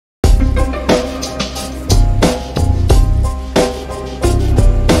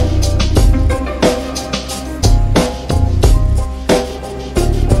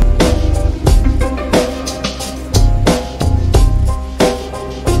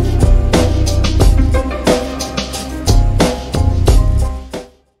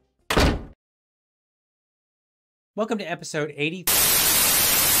Welcome to episode 80.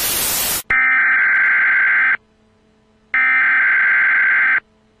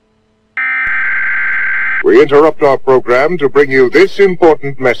 We interrupt our program to bring you this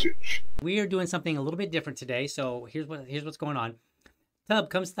important message. We are doing something a little bit different today, so here's what's going on. Tub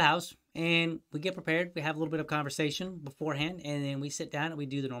comes to the house, and we get prepared. We have a little bit of conversation beforehand, and then we sit down and we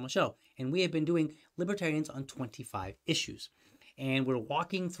do the normal show. And we have been doing Libertarians on 25 issues. And we're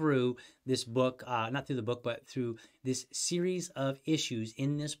walking through this book, not through the book, but through this series of issues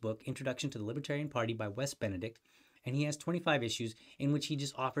in this book, Introduction to the Libertarian Party by Wes Benedict. And he has 25 issues in which he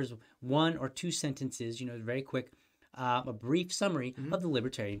just offers one or two sentences, very quick, a brief summary of the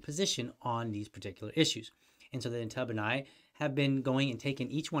libertarian position on these particular issues. And so then Tub and I have been going and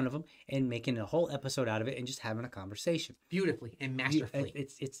taking each one of them and making a whole episode out of it and just having a conversation. Beautifully and masterfully.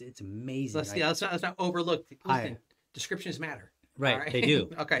 It's amazing. Let's not overlook. Listen, descriptions matter. Right, they do.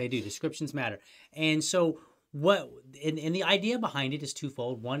 Okay. They do. Descriptions matter. And so and the idea behind it is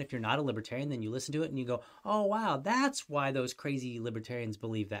twofold. One, if you're not a libertarian, then you listen to it and you go, oh, wow, that's why those crazy libertarians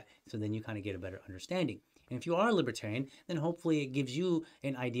believe that. So then you kind of get a better understanding. And if you are a libertarian, then hopefully it gives you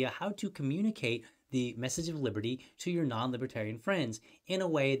an idea how to communicate the message of liberty to your non-libertarian friends in a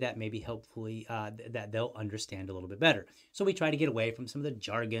way that maybe hopefully that they'll understand a little bit better. So we try to get away from some of the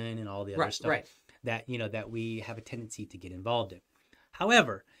jargon and all the other stuff that that we have a tendency to get involved in.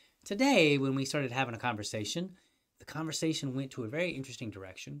 However, today when we started having a conversation, the conversation went to a very interesting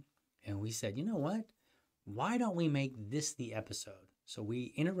direction, and we said, you know what? Why don't we make this the episode? So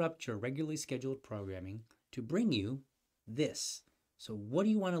we interrupt your regularly scheduled programming to bring you this. So what do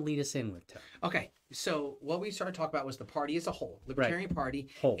you want to lead us in with, Tom? Okay, so what we started talking about was the party as a whole, Libertarian Party,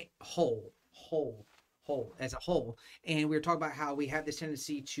 whole as a whole, and we were talking about how we have this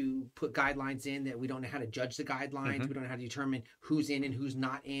tendency to put guidelines in that we don't know how to judge the guidelines, we don't know how to determine who's in and who's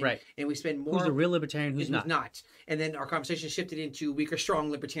not in, and we spend more. Who's a real libertarian, who's not? And then our conversation shifted into weak or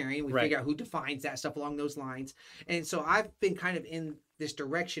strong libertarian. We figure out who defines that stuff along those lines, and so I've been kind of in this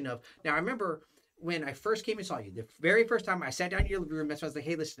direction of now. I remember when I first came and saw you, the very first time I sat down in your living room, that's when I was like,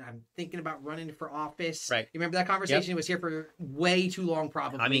 hey, listen, I'm thinking about running for office. You remember that conversation? It was here for way too long,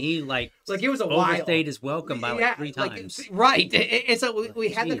 probably. I mean, he it was a overstayed his welcome by 3 times. And so we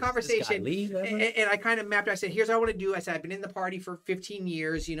had the conversation, and I kind of mapped it. I said, here's what I want to do. I said, I've been in the party for 15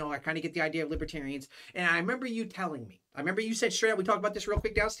 years. I kind of get the idea of libertarians. And I remember you telling me, you said straight up, we talked about this real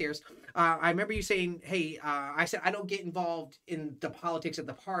quick downstairs. I remember you saying, hey, I said, I don't get involved in the politics of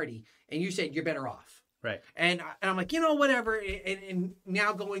the party. And you said, you're better off. And I'm like, whatever. And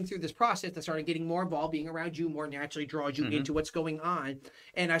now going through this process, I started getting more involved. Being around you more naturally draws you into what's going on.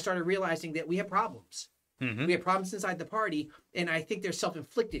 And I started realizing that we have problems. We have problems inside the party. And I think they're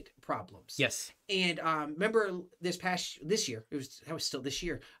self-inflicted problems. Yes. And remember this year, that was still this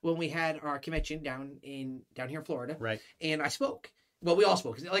year, when we had our convention down here in Florida. And I spoke. Well, we all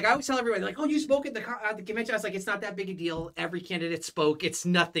spoke. Like, I always tell everybody, like, oh, you spoke at the convention. I was like, it's not that big a deal. Every candidate spoke. It's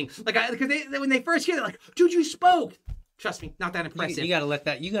nothing. Like, because when they first hear it, they're like, dude, you spoke. Trust me, not that impressive. You got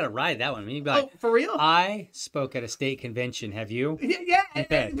to ride that one. You be like, for real? I spoke at a state convention. Have you? Yeah. But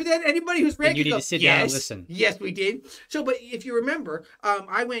then anybody who's ready you need to sit down and listen. Yes, we did. So, but if you remember,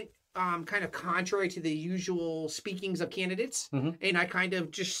 I went kind of contrary to the usual speakings of candidates. And I kind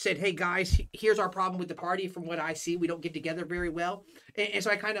of just said, hey, guys, here's our problem with the party. From what I see, we don't get together very well. And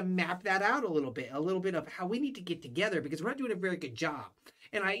so I kind of mapped that out a little bit of how we need to get together because we're not doing a very good job.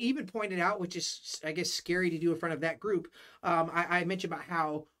 And I even pointed out, which is, I guess, scary to do in front of that group, I mentioned about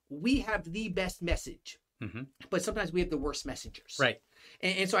how we have the best message, but sometimes we have the worst messengers.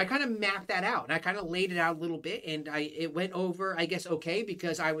 And so I kind of mapped that out, and I kind of laid it out a little bit, and it went over, I guess, okay,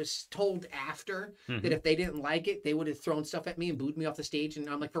 because I was told after that if they didn't like it, they would have thrown stuff at me and booed me off the stage, and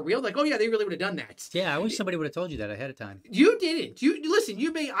I'm like, for real? Like, oh yeah, they really would have done that. Yeah, I wish somebody would have told you that ahead of time. You didn't. Listen,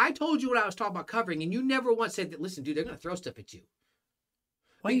 I told you what I was talking about covering, and you never once said that, listen, dude, they're going to throw stuff at you.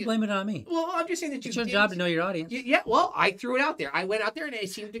 Why are you blaming it on me? Well, I'm just saying that it's your job to know your audience. Yeah, well, I threw it out there. I went out there and it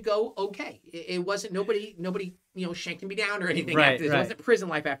seemed to go okay. It wasn't nobody shanking me down or anything after this. It wasn't prison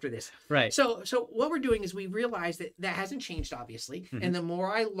life after this. So what we're doing is we realize that hasn't changed, obviously. And the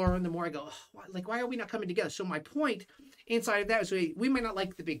more I learn, the more I go, oh, like, why are we not coming together? So my point inside of that is we might not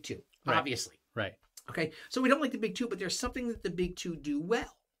like the big two, obviously. Okay, so we don't like the big two, but there's something that the big two do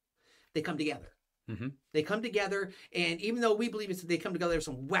well. They come together. They come together, and even though we believe it's that they come together with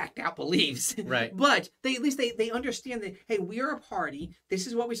some whacked out beliefs, but at least they understand that, hey, we are a party. This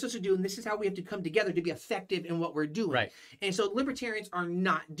is what we're supposed to do, and this is how we have to come together to be effective in what we're doing. And so libertarians are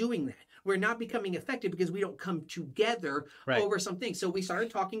not doing that. we're not becoming effective because we don't come together Right. over some things. So we started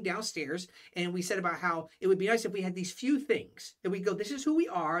talking downstairs, and we said about how it would be nice if we had these few things that we go, this is who we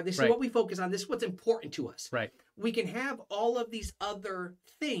are, this is Right. what we focus on, this is what's important to us. Right. We can have all of these other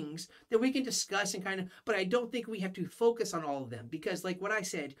things that we can discuss and kind of, but I don't think we have to focus on all of them because, like what I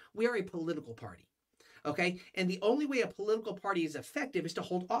said, we are a political party. Okay. And the only way a political party is effective is to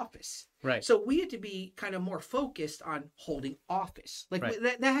hold office. Right. So we have to be kind of more focused on holding office. Like Right.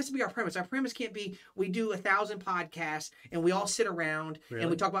 that has to be our premise. Our premise can't be we do 1,000 podcasts and we all sit around and Really?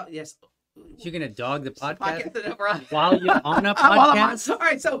 we talk about, yes. You're going to dog the podcast that we're on. while you're on a While I'm on. podcast? All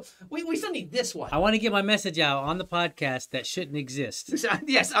right. So we still need this one. I want to get my message out on the podcast that shouldn't exist.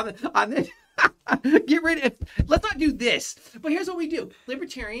 Yes. On the get rid of. Let's not do this. But here's what we do.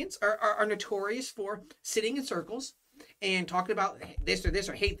 Libertarians are notorious for sitting in circles and talking about this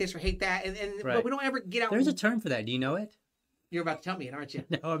or hate that, and Right. but we don't ever get out. There's a term for that. Do you know it? You're about to tell me it, aren't you?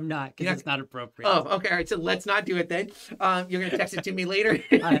 No, I'm not, because You're it's not appropriate. Oh, okay. All right. So let's not do it then. You're gonna text it to me later.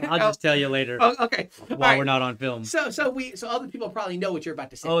 I'll just tell you later Oh, okay. All while right. we're not on film. So other people probably know what you're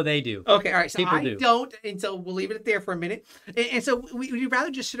about to say. Oh, they do. Okay, all right. So People I do. don't, and so we'll leave it there for a minute. And so we'd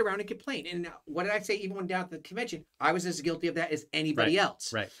rather just sit around and complain. And what did I say? Even when down at the convention, I was as guilty of that as anybody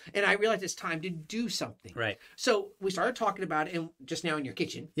else. Right. And I realized it's time to do something. Right. So we started talking about it, and just now in your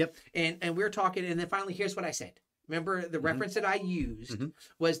kitchen. Yep. And we were talking, and then finally, here's what I said. Remember the reference that I used Mhm.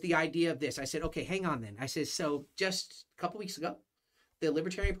 was the idea of this. I said, okay, hang on then. I said, so just a couple weeks ago, the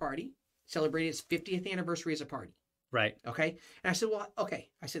Libertarian Party celebrated its 50th anniversary as a party. Right. Okay. And I said, well, okay.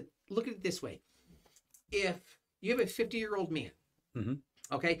 I said, look at it this way. If you have a 50-year-old man, Mhm.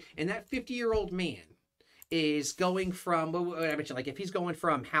 okay, and that 50-year-old man is going from, what I mentioned, like if he's going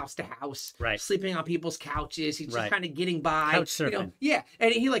from house to house, Right. sleeping on people's couches, he's just Right. kind of getting by. Couch surfing. Yeah.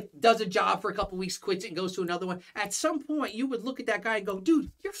 And he like does a job for a couple weeks, quits it, and goes to another one. At some point, you would look at that guy and go,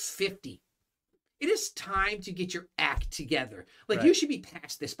 dude, you're 50. It is time to get your act together. Like Right. you should be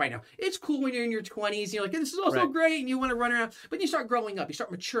past this by now. It's cool when you're in your 20s. And you're like, this is also Right. great. And you want to run around. But you start growing up. You start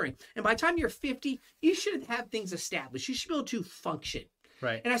maturing. And by the time you're 50, you should have things established. You should be able to function.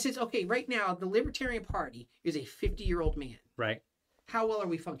 Right. And I said, okay, right now, the Libertarian Party is a 50-year-old man. Right. How well are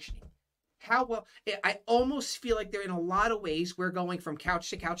we functioning? How well? I almost feel like they're in a lot of ways, we're going from couch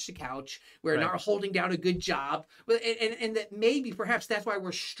to couch to couch. We're Right. not holding down a good job. And that maybe perhaps that's why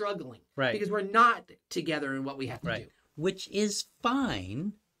we're struggling. Right. Because we're not together in what we have to Right. do. Which is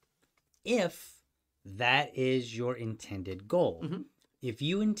fine if that is your intended goal. Mhm. If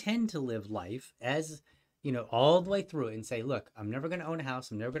you intend to live life as, all the way through it and say, look, I'm never going to own a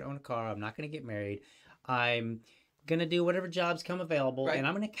house. I'm never going to own a car. I'm not going to get married. I'm going to do whatever jobs come available, Right. and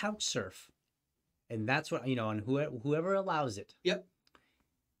I'm going to couch surf. And that's what, and whoever allows it. Yep.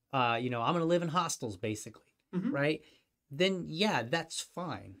 I'm going to live in hostels, basically. Mhm. Right? Then, yeah, that's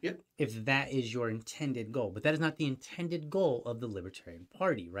fine. Yep. If that is your intended goal. But that is not the intended goal of the Libertarian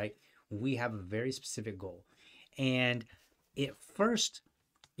Party, right? We have a very specific goal. And at first,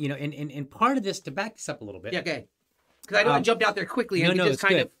 and part of this, to back this up a little bit, Yeah, okay. Because I know I jumped out there quickly. And no, we just it's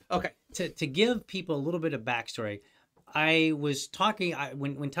kind good. of, okay. to give people a little bit of backstory, I was talking,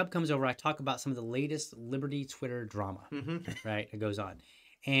 when Tub comes over, I talk about some of the latest Liberty Twitter drama, right, that goes on.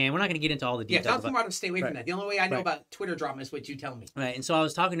 And we're not going to get into all the Yeah, details. tell them how to stay away from Right. that. The only way I know Right. about Twitter drama is what you tell me. Right. And so I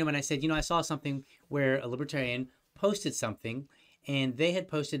was talking to him and I said, I saw something where a libertarian posted something and they had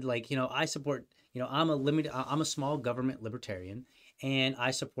posted like, I support, I'm a small government libertarian and I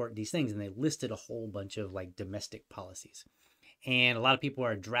support these things. And they listed a whole bunch of like domestic policies. And a lot of people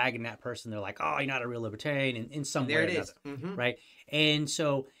are dragging that person. They're like, oh, you're not a real libertarian in some way There or it is. another. Mhm. Right. And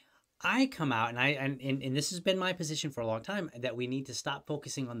so I come out and this has been my position for a long time, that we need to stop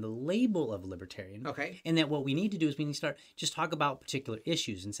focusing on the label of libertarian. Okay. And that what we need to do is we need to start just talk about particular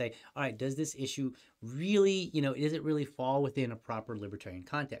issues and say, all right, does this issue really, does it really fall within a proper libertarian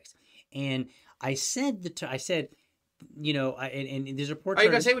context? And I said, and there's reports. Are you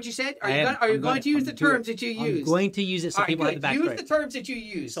going to say what you said? Are you going to use the terms that you use? I'm going to use it so All right, people good. have the backstory. Use the terms that you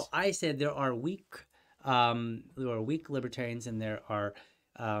use. So I said there are weak libertarians and there are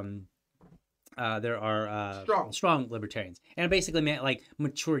strong libertarians. And I basically meant like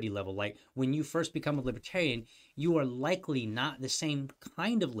maturity level. Like when you first become a libertarian, you are likely not the same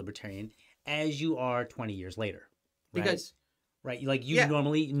kind of libertarian as you are 20 years later. Right? Because right, like you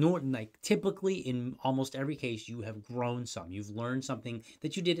typically in almost every case, you have grown some. You've learned something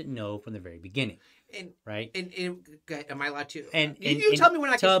that you didn't know from the very beginning. Right? And go ahead, am I allowed to? And you tell me when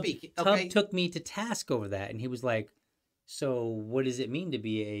I can speak. Okay. Tub took me to task over that, and he was like, "So, what does it mean to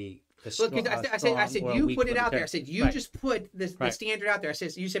be a Look, I said you put it out there. I said you Right. just put the Right. standard out there. I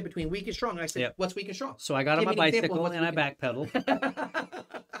said you said between weak and strong. I said Yep. what's weak and strong? So I got on Give my me an example bicycle of what's and I weak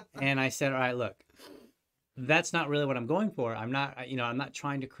backpedaled, And I said, all right, look, that's not really what I'm going for. I'm not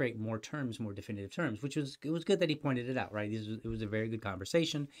trying to create more terms, more definitive terms, it was good that he pointed it out, right? It was a very good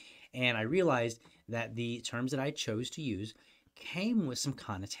conversation. And I realized that the terms that I chose to use came with some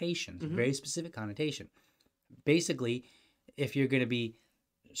connotations, very specific connotation. Basically, if you're going to be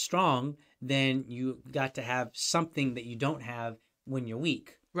strong, then you got to have something that you don't have when you're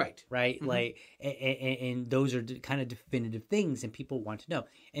weak. Right. Like, and those are kind of definitive things, and people want to know.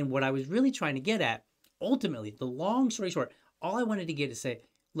 And what I was really trying to get at, ultimately, the long story short, all I wanted to get is say,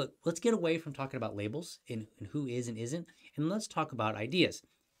 look, let's get away from talking about labels and who is and isn't, and let's talk about ideas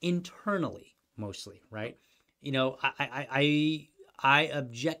internally, mostly, right? I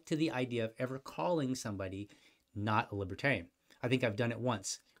object to the idea of ever calling somebody not a libertarian. I think I've done it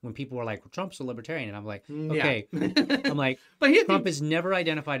once when people were like, well, Trump's a libertarian. And I'm like, okay. I'm like, but Trump is never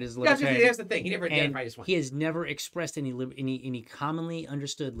identified as a libertarian. That's the thing. He never identified as one. He has never expressed any commonly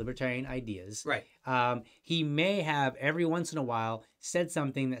understood libertarian ideas. Right. He may have every once in a while said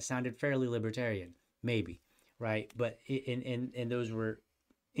something that sounded fairly libertarian, maybe, right? But and those were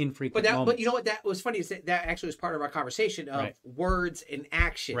infrequent moments. But you know what? That was funny is that actually was part of our conversation of words and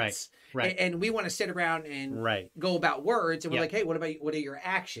actions. Right. And we want to sit around and go about words, and we're like, hey, what are your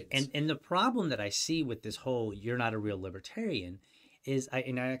actions? And the problem that I see with this whole "you're not a real libertarian" is, I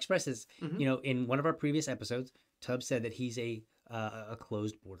expressed this, in one of our previous episodes. Tubbs said that he's a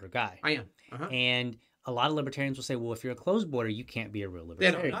closed border guy. I am. And a lot of libertarians will say, well, if you're a closed border, you can't be a real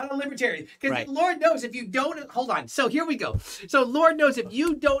libertarian. Not a libertarian. Because Lord knows if you don't, hold on. So here we go. So Lord knows if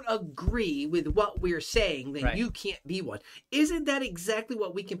you don't agree with what we're saying, then you can't be one. Isn't that exactly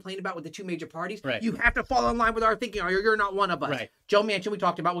what we complain about with the two major parties? Right. You have to fall in line with our thinking or you're not one of us. Right. Joe Manchin, we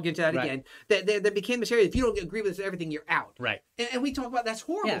talked about, we'll get into that again. That became this area. If you don't agree with everything, you're out. Right. And we talk about that's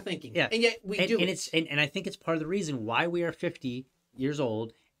horrible thinking. Yeah. And yet we do it. And I think it's part of the reason why we are 50 years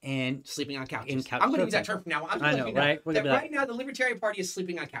old and sleeping on couches. In couch I'm going to use that term from now on. I know, right? Right now, the Libertarian Party is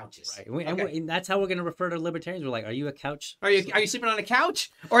sleeping on couches. Right. And that's how we're going to refer to libertarians. We're like, are you a couch? Are you sleeping on a couch?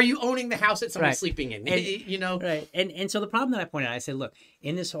 Or are you owning the house that someone's sleeping in? And, Right. And so the problem that I pointed out, I said, look,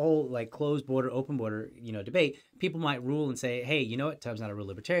 in this whole like closed border, open border, debate, people might rule and say, hey, you know what? Tubbs not a real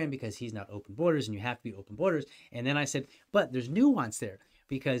libertarian because he's not open borders and you have to be open borders. And then I said, but there's nuance there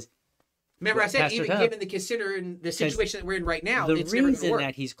because remember, I said, even given the situation that we're in right now, it's never going to work. The reason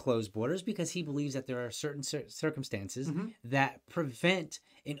that he's closed borders because he believes that there are certain circumstances that prevent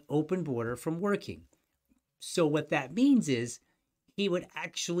an open border from working. So what that means is he would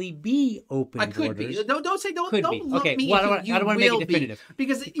actually be open borders. Could be. Don't lump okay. me Well, into I don't want to make it definitive.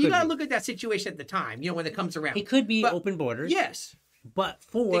 Because you got to look at that situation at the time, when it comes around. He could be open borders. Yes. But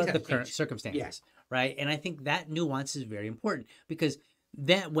for the current circumstances. Right? And I think that nuance is very important because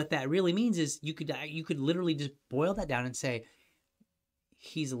what that really means is you could literally just boil that down and say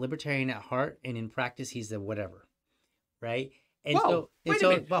he's a libertarian at heart and in practice he's a whatever, right? And wait a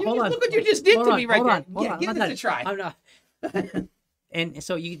minute. But hold on. Look what you just did to me right there. Give this a try. I'm not. And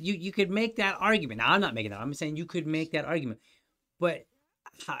so you could make that argument. Now I'm not making that. I'm saying you could make that argument. But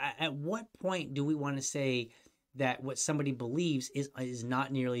at what point do we want to say that what somebody believes is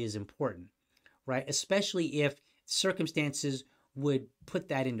not nearly as important, right? Especially if circumstances would put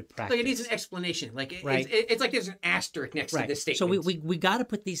that into practice. Like it needs an explanation. Like it's like there's an asterisk next to this statement. So we got to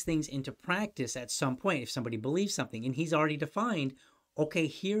put these things into practice at some point if somebody believes something. And he's already defined, okay,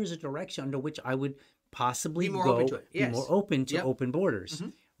 here's a direction under which I would possibly be more open to it. Be more open to open borders,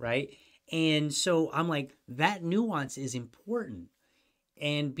 right? And so I'm like, that nuance is important.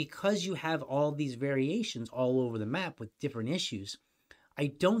 And because you have all these variations all over the map with different issues, I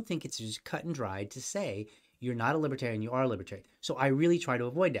don't think it's just cut and dried to say, you're not a libertarian, you are a libertarian. So I really try to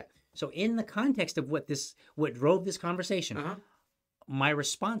avoid that. So in the context of what drove this conversation, my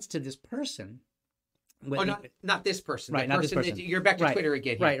response to this person... not this person. Right, not this person. You're back to Twitter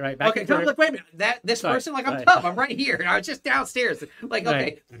again. Here. Right. Okay, look, wait a minute. This person, like I'm tough. I'm right here. I was just downstairs. Like,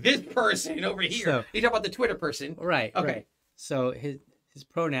 okay, this person over here. So, you talk about the Twitter person. Right, okay. Right. So his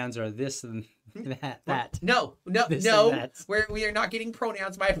pronouns are this and that. No. We are not getting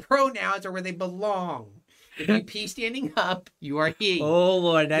pronouns. My pronouns are where they belong. If you P standing up, you are he. Oh,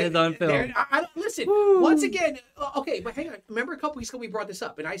 Lord, that is on film. I don't listen. Woo. Once again, okay, but hang on. Remember a couple weeks ago we brought this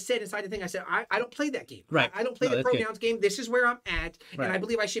up, and I said inside the thing, I said, I don't play that game. Right. I don't play the pronouns game. This is where I'm at, and I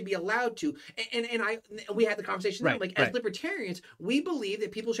believe I should be allowed to. And we had the conversation then, like, as libertarians, we believe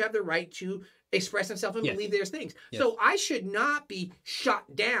that people should have the right to express themselves and believe their things. Yes. So I should not be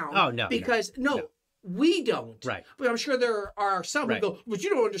shut down. Oh, no. Because, no. We don't. Right. But I'm sure there are some Right. who go, but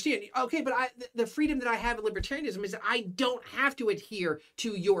you don't understand. Okay, but the freedom that I have in libertarianism is that I don't have to adhere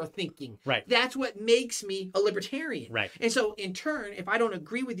to your thinking. Right. That's what makes me a libertarian. Right. And so in turn, if I don't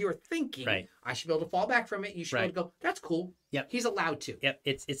agree with your thinking, Right. I should be able to fall back from it. You should be able to go, that's cool. Yep. He's allowed to. Yep.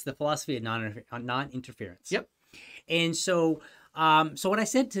 It's the philosophy of non-interference. Yep. And so, so what I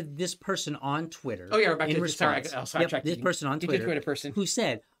said to this person on Twitter. Oh yeah, we're back in to response, this person on you Twitter took me to person. who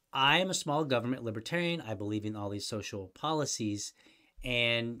said, I am a small government libertarian. I believe in all these social policies.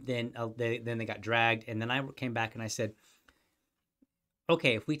 And then they got dragged. And then I came back and I said,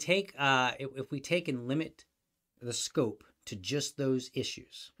 okay, if we take and limit the scope to just those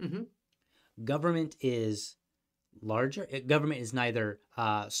issues, government is larger. Government is neither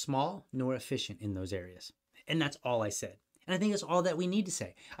small nor efficient in those areas. And that's all I said. And I think that's all that we need to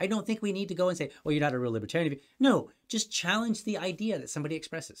say. I don't think we need to go and say, well, you're not a real libertarian. No, just challenge the idea that somebody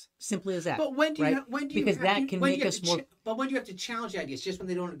expresses. Simply as that. But when do you, right? when do you because have that to, can when do make you us have to more. but when do you have to challenge the ideas? Just when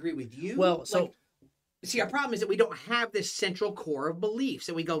they don't agree with you? Well, so like, see, our problem is that we don't have this central core of beliefs.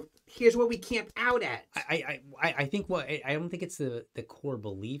 And we go, here's where we camp out at. I think I don't think it's the core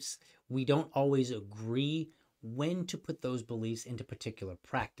beliefs. We don't always agree when to put those beliefs into particular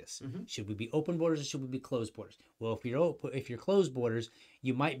practice. Should we be open borders or should we be closed borders? Well, if you're closed borders,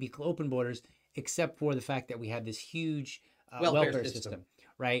 you might be open borders, except for the fact that we have this huge welfare system,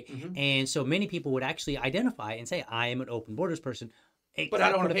 right? And so many people would actually identify and say, I am an open borders person. But I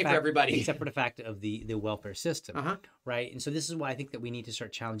don't want to pay for everybody. Except for the fact of the welfare system, right? And so this is why I think that we need to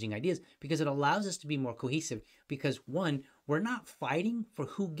start challenging ideas, because it allows us to be more cohesive. Because one, we're not fighting for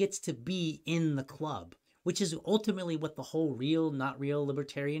who gets to be in the club, which is ultimately what the whole real, not real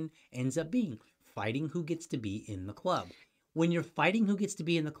libertarian ends up being. Fighting who gets to be in the club. When you're fighting who gets to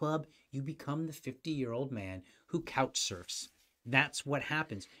be in the club, you become the 50-year-old man who couch surfs. That's what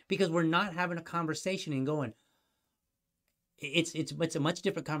happens. Because we're not having a conversation and going, it's a much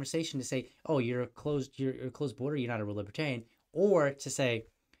different conversation to say, oh, you're a closed border, you're not a real libertarian, or to say,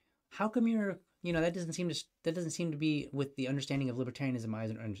 how come you're, that doesn't seem to be with the understanding of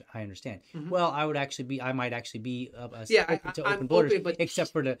libertarianism I understand. Well, I might actually be open to open borders, open,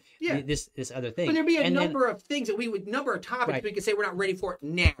 except for this other thing. But there'd be a number of things that number of topics we could say we're not ready for it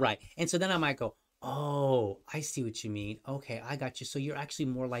now. Right. And so then I might go, oh, I see what you mean. Okay, I got you. So you're actually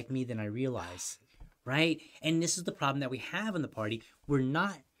more like me than I realize. Right. And this is the problem that we have in the party. We're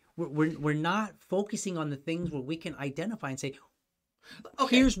not focusing on the things where we can identify and say,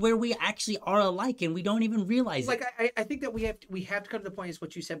 okay, here's where we actually are alike, and we don't even realize it. I think that we have to come to the point, is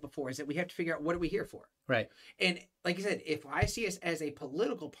what you said before, is that we have to figure out, what are we here for? Right. And like you said, if I see us as a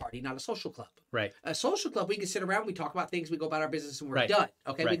political party, not a social club. Right. A social club, we can sit around, we talk about things, we go about our business, and we're right. done.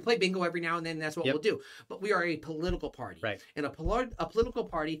 Okay. Right. We can play bingo every now and then, and that's what we'll do. But we are a political party. Right. And a political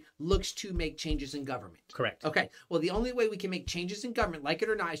party looks to make changes in government. Correct. Okay. Well, the only way we can make changes in government, like it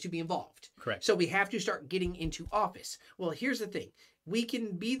or not, is to be involved. Correct. So we have to start getting into office. Well, here's the thing. We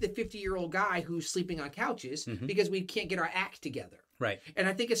can be the 50-year-old guy who's sleeping on couches because we can't get our act together. Right. And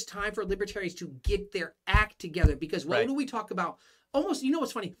I think it's time for libertarians to get their act together, because what do we talk about? Almost,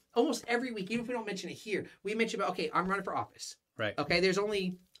 what's funny? Almost every week, even if we don't mention it here, we mention about, okay, I'm running for office. Right. Okay, there's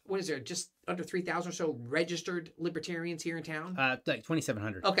only, what is there, just under 3,000 or so registered libertarians here in town? Like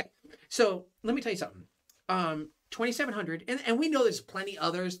 2,700. Okay. So let me tell you something. 2,700, and we know there's plenty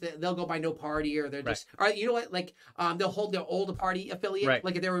others that they'll go by no party, or they're just, or you know what, like they'll hold their old party affiliate,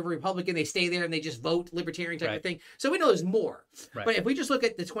 like if they're a Republican, they stay there and they just vote libertarian type of thing. So we know there's more. Right. But if we just look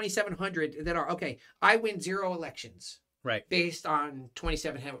at the 2,700 that are, okay, I win 0 elections. Right. Based on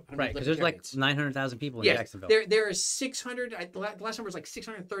 2,700. Right. Because there's like 900,000 people in Jacksonville. There is 600. The last number was like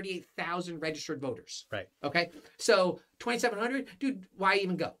 638,000 registered voters. Right. Okay. So 2,700, dude, why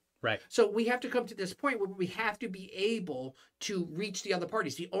even go? Right. So we have to come to this point where we have to be able to reach the other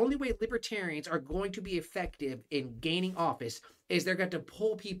parties. The only way libertarians are going to be effective in gaining office is they're going to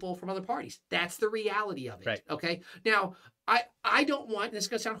pull people from other parties. That's the reality of it. Right. Okay. Now, I don't want, and this is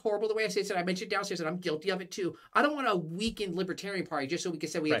going to sound horrible the way I say it, I mentioned downstairs that I'm guilty of it too. I don't want a weakened Libertarian Party just so we can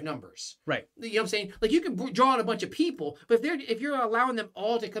say we have numbers. Right. You know what I'm saying? Like, you can draw on a bunch of people, but if you're allowing them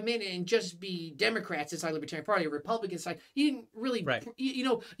all to come in and just be Democrats inside Libertarian Party or Republicans inside, you didn't really,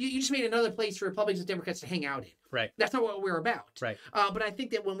 you just made another place for Republicans and Democrats to hang out in. Right. That's not what we're about. Right. But I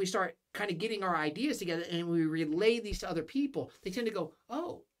think that when we start kind of getting our ideas together and we relay these to other people, they tend to go,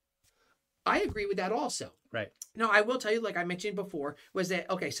 oh, I agree with that also. Right. Now, I will tell you, like I mentioned before, was that,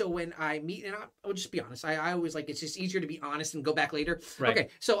 okay, so when I meet, and I'll just be honest, I always like, it's just easier to be honest and go back later. Right. Okay,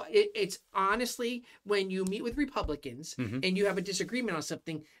 so it's honestly, when you meet with Republicans and you have a disagreement on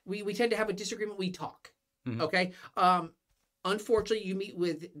something, we tend to have a disagreement, we talk. Okay? Unfortunately, you meet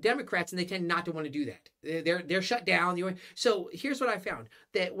with Democrats and they tend not to want to do that. They're shut down. So here's what I found,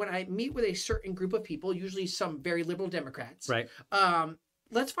 that when I meet with a certain group of people, usually some very liberal Democrats, Right.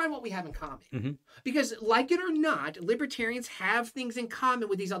 Let's find what we have in common. Because like it or not, libertarians have things in common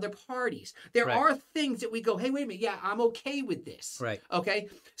with these other parties. There Right. are things that we go, hey, wait a minute, yeah, I'm okay with this. Right. Okay.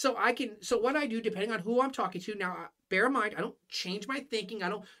 So what I do, depending on who I'm talking to, now bear in mind, I don't change my thinking. I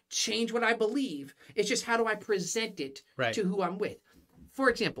don't change what I believe. It's just how do I present it Right. to who I'm with. For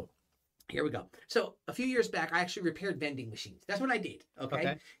example, here we go. So a few years back, I actually repaired vending machines. That's what I did.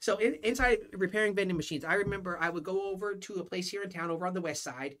 Okay. So inside repairing vending machines, I remember I would go over to a place here in town over on the west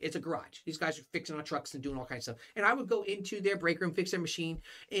side. It's a garage. These guys are fixing on trucks and doing all kinds of stuff. And I would go into their break room, fix their machine.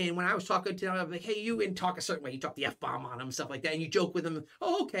 And when I was talking to them, I'd be like, hey, you, and talk a certain way. You drop the F-bomb on them, stuff like that. And you joke with them.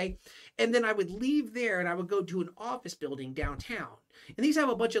 Oh, okay. And then I would leave there and I would go to an office building downtown. And these have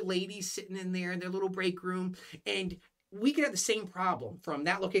a bunch of ladies sitting in there in their little break room. And we could have the same problem from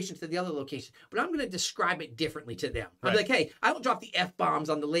that location to the other location, but I'm going to describe it differently to them. I'm like, hey, I don't drop the F-bombs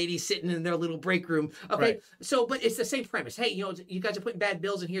on the ladies sitting in their little break room. Okay. Right. So, but it's the same premise. Hey, you guys are putting bad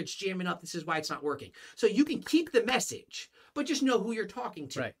bills in here. It's jamming up. This is why it's not working. So you can keep the message, but just know who you're talking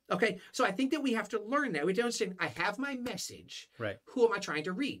to. Right. Okay. So I think that we have to learn that. We don't say, I have my message. Right. Who am I trying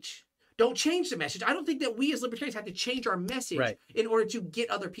to reach? Don't change the message. I don't think that we as libertarians have to change our message Right. in order to get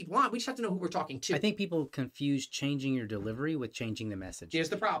other people on. We just have to know who we're talking to. I think people confuse changing your delivery with changing the message. Here's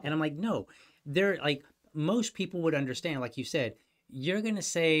the problem. And I'm like, no, they're like, most people would understand, like you said, you're going to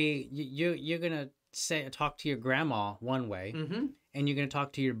say, you're going to say, talk to your grandma one way, and you're going to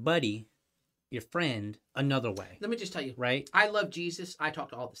talk to your buddy, your friend, another way. Let me just tell you, right? I love Jesus. I talk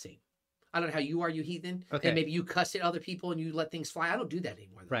to all the same. I don't know how you are, you heathen. Okay. And maybe you cuss at other people and you let things fly. I don't do that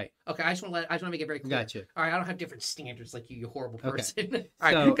anymore. Though. Right. Okay. I just want to make it very clear. Gotcha. All right. I don't have different standards like you, you horrible Okay. person. So,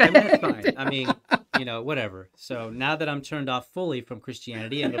 All right. and that's fine. I mean, whatever. So now that I'm turned off fully from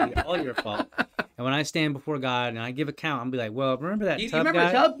Christianity, and it'll be all your fault. And when I stand before God and I give account, I'm be like, well, remember that You Tub remember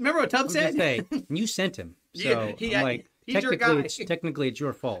guy? Tub? Remember what Tub I'm gonna said? say, you sent him. So Yeah, I'm like, he's your guy. technically it's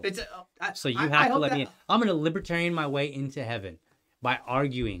your fault. It's So you I have to hope let that- me in. I'm going to libertarian my way into heaven by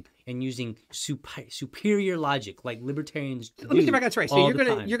arguing and using superior logic like libertarians do. Let me see if I got this right. So all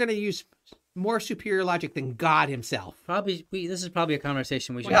you're gonna use more superior logic than God Himself. Probably this is probably a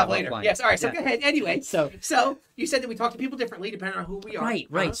conversation we should We'll have have later. offline. Yes. All right. So Yeah. go ahead. Anyway. So You said that we talk to people differently depending on who we are.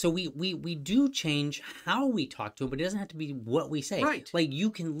 right. So we do change how we talk to them, but it doesn't have to be what we say. Right. Like you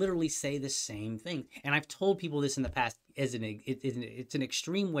can literally say the same thing, and I've told people this in the past. It's an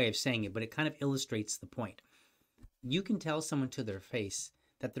extreme way of saying it, but it kind of illustrates the point. You can tell someone to their face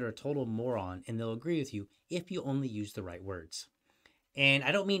that they're a total moron, and they'll agree with you if you only use the right words. And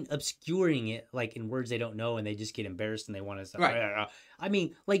I don't mean obscuring it like in words they don't know and they just get embarrassed and they want to say, Right. I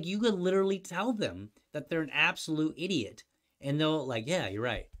mean, like you could literally tell them that they're an absolute idiot and they'll like, yeah, you're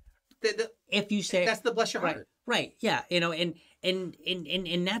right. If you say That's the bless your right, heart. right, yeah, and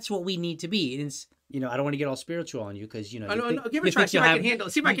that's what we need to be. And it's, I don't want to get all spiritual on you because Oh, no, give it a try. See if I can handle it.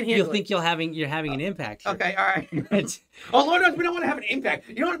 See if I can handle You'll it. think you're having an impact. Here. Okay, all right. But- Oh, Lord knows we don't want to have an impact.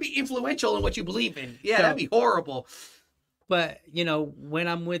 You don't want to be influential in what you believe in. Yeah, So- that'd be horrible. But, when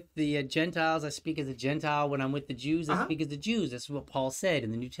I'm with the Gentiles, I speak as a Gentile. When I'm with the Jews, I speak as a Jew. That's what Paul said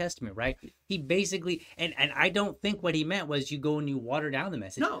in the New Testament, right? He basically, and I don't think what he meant was you go and you water down the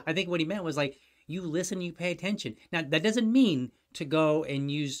message. No. I think what he meant was like, you listen, you pay attention. Now, that doesn't mean to go and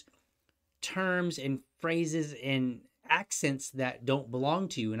use terms and phrases and accents that don't belong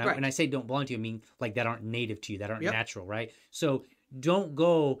to you. And Right. when I say don't belong to you, I mean like that aren't native to you, that aren't Yep. natural, right? So don't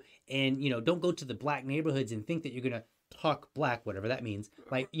go and, don't go to the black neighborhoods and think that you're going to talk black, whatever that means.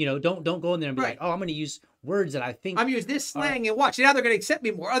 Like, don't go in there and be Right. like, oh, I'm going to use words that I think. I'm using this slang and watch. Now they're going to accept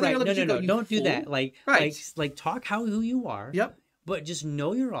me more. Right. No. Don't do that. Like, Right. like talk who you are. Yep. But just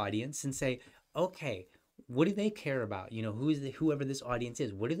know your audience and say, okay, what do they care about? Whoever this audience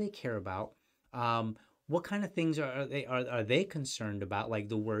is, what do they care about? What kind of things are they concerned about? Like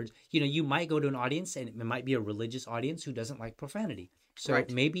the words, you might go to an audience and it might be a religious audience who doesn't like profanity. So Right.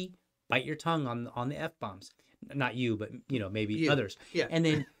 maybe bite your tongue on the F-bombs. Not you, but maybe You. others. Yeah. And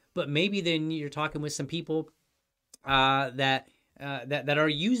then, but maybe then you're talking with some people that are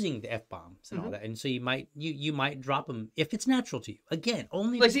using the F-bombs and all that. And so you might drop them if it's natural to you. Again,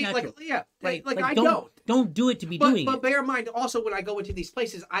 only if Like, it's see, natural. like I Don't do it to be doing But it. bear in mind, also, when I go into these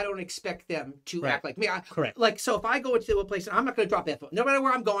places, I don't expect them to Right. act like me. Correct. Like, so if I go into a place, I'm not going to drop F-bombs. No matter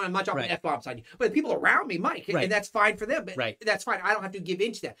where I'm going, I'm not dropping Right. F-bombs on you. But the people around me might, Right. and that's fine for them. But Right. that's fine. I don't have to give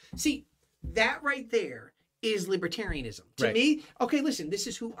in to that. See, that right there is libertarianism. To Right. me, okay, listen, this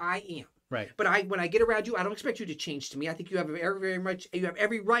is who I am. Right. But when I get around you, I don't expect you to change to me. I think you have you have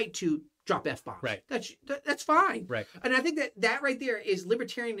every right to drop F-bombs. Right. That's fine. Right. And I think that right there is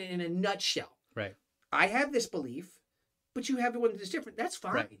libertarian in a nutshell. Right. I have this belief, but you have one that's different. That's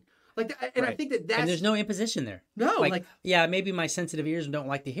fine. Right. Like, and I Right. think that's And there's no imposition there. no, like yeah, maybe my sensitive ears don't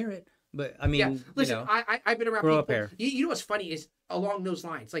like to hear it, but I mean, yeah. Listen, you know, I've been around grow people. up here. You know what's funny is along those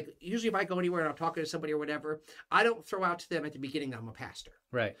lines. Like usually, if I go anywhere and I'm talking to somebody or whatever, I don't throw out to them at the beginning that I'm a pastor.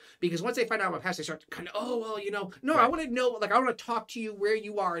 Right. Because once they find out I'm a pastor, they start to kind of, oh well, no, I Right. want to know. Like I want to talk to you where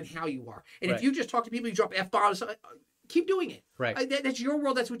you are and how you are. And if Right. you just talk to people, you drop F-bombs. Keep doing it. Right. That's your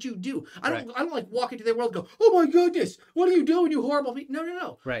world. That's what you do. I don't. Right. I don't like walk into their world and go, "Oh my goodness, what are you doing, you horrible people?" No, no,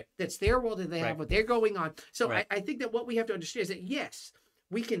 no. Right. That's their world, and they have Right. what they're going on. So Right. I think that what we have to understand is that yes,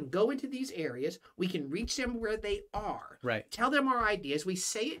 we can go into these areas. We can reach them where they are. Right. Tell them our ideas. We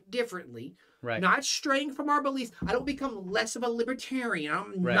say it differently. Right. Not straying from our beliefs. I don't become less of a libertarian.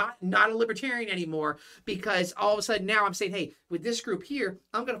 I'm Right. not a libertarian anymore because all of a sudden now I'm saying, hey, with this group here,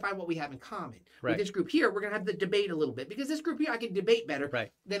 I'm going to find what we have in common. Right. With this group here, we're going to have the debate a little bit because this group here I can debate better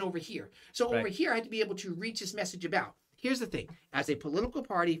Right. than over here. So over Right. here, I have to be able to reach this message about. Here's the thing: as a political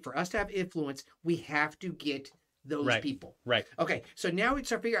party, for us to have influence, we have to get those Right. people. Right. Okay, so now we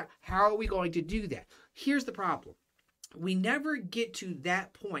start figuring out how are we going to do that. Here's the problem. We never get to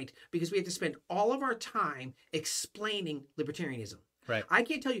that point because we have to spend all of our time explaining libertarianism. Right. I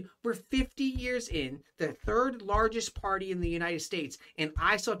can't tell you, we're 50 years in, the third largest party in the United States, and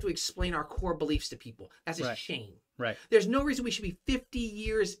I still have to explain our core beliefs to people. That's a Right. shame. Right. There's no reason we should be 50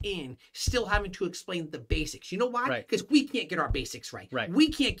 years in still having to explain the basics. You know why? Right. Because we can't get our basics right. Right. We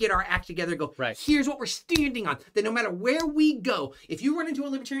can't get our act together and go, Right. here's what we're standing on. Then no matter where we go, if you run into a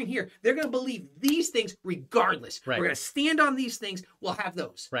libertarian here, they're going to believe these things regardless. Right. We're going to stand on these things. We'll have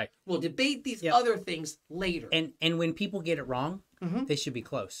those. Right. We'll debate these Yep. other things later. And when people get it wrong, Mhm. they should be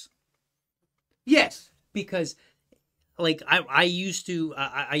close. Yes. Because like I used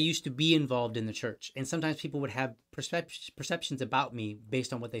to be involved in the church, and sometimes people would have perceptions about me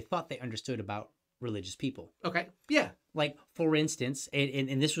based on what they thought they understood about religious people. Okay. Yeah. Like for instance,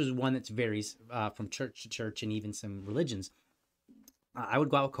 and this was one that varies from church to church and even some religions. I would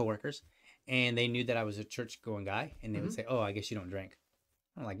go out with coworkers, and they knew that I was a church going guy, and they would say, "Oh, I guess you don't drink."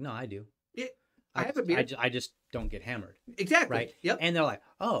 I'm like, "No, I do. Yeah. I have a beer. I just don't get hammered." Exactly. Right. Yep. And they're like,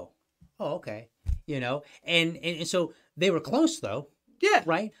 oh, okay. And so they were close though. Yeah.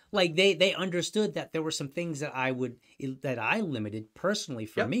 Right. Like they understood that there were some things that I limited personally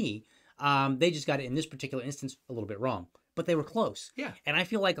for Yep. me. They just got it in this particular instance a little bit wrong, but they were close. Yeah. And I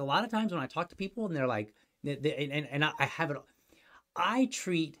feel like a lot of times when I talk to people and they're like, I have it, I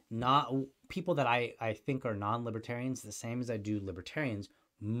treat not people that I think are non-libertarians the same as I do libertarians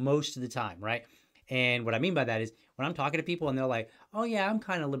most of the time. Right. And what I mean by that is when I'm talking to people and they're like, oh yeah, I'm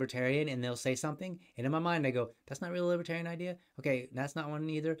kind of libertarian, and they'll say something, and in my mind I go, that's not really a libertarian idea. Okay, that's not one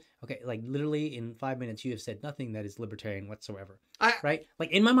either. Okay, like literally in 5 minutes you have said nothing that is libertarian whatsoever. Right? Like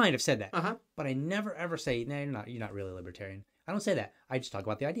in my mind I've said that. Uh-huh. But I never ever say, no, you're not really libertarian. I don't say that. I just talk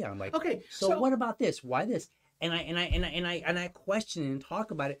about the idea. I'm like, Okay. so what about this? Why this? And I question and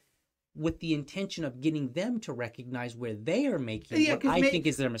talk about it with the intention of getting them to recognize where they are making what I think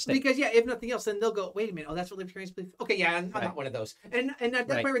is their mistake. Because if nothing else, then they'll go, wait a minute, oh, that's what libertarians believe. Okay, yeah, I'm not one of those. And at that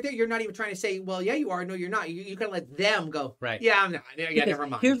Right. point right there, you're not even trying to say, well, yeah, you are, no, you're not. You kind of let them go, Right. Yeah, I'm not. Yeah, Because never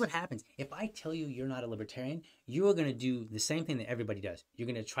mind. here's what happens. If I tell you you're not a libertarian, you are going to do the same thing that everybody does. You're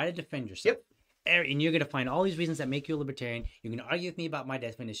going to try to defend yourself. Yep. And you're going to find all these reasons that make you a libertarian. You're going to argue with me about my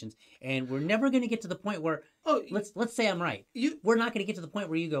definitions. And we're never going to get to the point where, let's say I'm right. We're not going to get to the point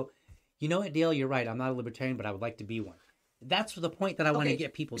where you go, you know what, Dale, you're right. I'm not a libertarian, but I would like to be one. That's the point that I want to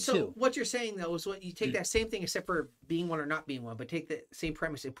get people so to. what you're saying, though, is what you take that same thing, except for being one or not being one, but take the same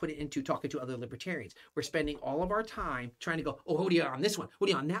premise and put it into talking to other libertarians. We're spending all of our time trying to go, oh, who do you on this one? Who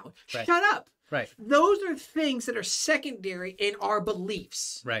do you on that one? Right. Shut up. Right. Those are things that are secondary in our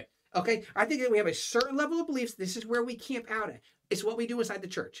beliefs. Right. Okay, I think that we have a certain level of beliefs. This is where we camp out at. It's what we do inside the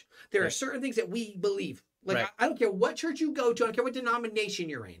church. There are certain things that we believe. Like, Right. I don't care what church you go to. I don't care what denomination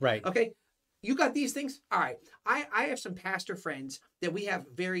you're in. Right. Okay, you got these things? All right. I have some pastor friends that we have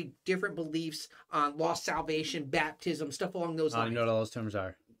very different beliefs on lost salvation, baptism, stuff along those I lines. know what all those terms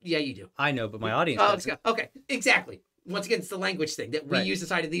are. Yeah, you do. I know, but my audience Oh, doesn't. okay, exactly. Once again, it's the language thing that we Right. use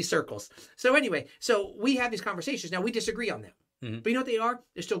inside of these circles. So anyway, so we have these conversations. Now, we disagree on them. Mhm. But you know what they are?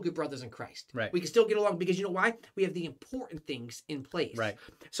 They're still good brothers in Christ. Right. We can still get along because you know why? We have the important things in place. Right.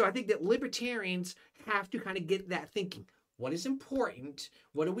 So I think that libertarians have to kind of get that thinking. What is important?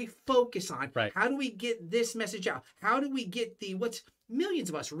 What do we focus on? Right. How do we get this message out? How do we get what's millions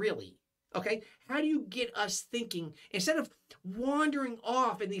of us really Okay, how do you get us thinking instead of wandering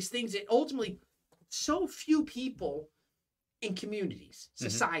off in these things that ultimately so few people in communities,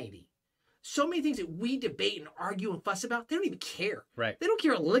 society, so many things that we debate and argue and fuss about, they don't even care. Right. They don't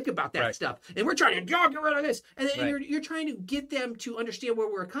care a lick about that stuff. And we're trying to get rid of this. And you're trying to get them to understand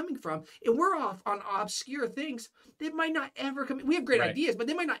where we're coming from. And we're off on obscure things that might not ever come. We have great ideas, but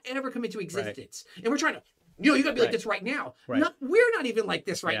they might not ever come into existence. And we're trying to, you got to be like this right now. We're not even like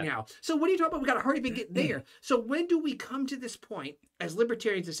this right now. So what are you talking about? We got to hurry up and get there. So when do we come to this point as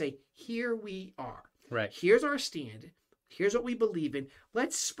libertarians to say, here we are. Right. Here's our stand. Here's what we believe in.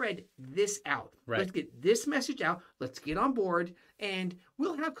 Let's spread this out. Right. Let's get this message out. Let's get on board, and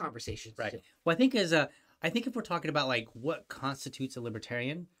we'll have conversations. Right. Well, I think if we're talking about like what constitutes a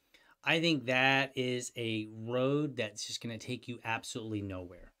libertarian, I think that is a road that's just going to take you absolutely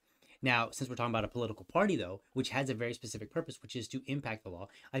nowhere. Now, since we're talking about a political party, though, which has a very specific purpose, which is to impact the law,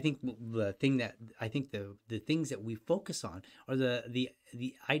 I think the things that we focus on are the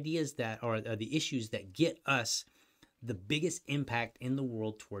ideas that are the issues that get us the biggest impact in the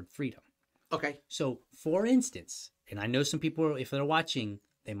world toward freedom. Okay. So, for instance, and I know some people, if they're watching,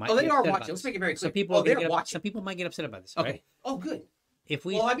 they might. Oh, they are watching. Let's Let's make it very clear. Some people might get upset about this. Okay. Right? Oh, good.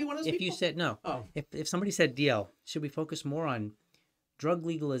 Will I be one of those if people? you said no, if somebody said, DL, should we focus more on drug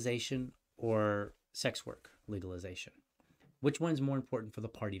legalization or sex work legalization? Which one's more important for the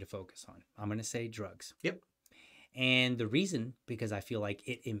party to focus on? I'm going to say drugs. Yep. And the reason, because I feel like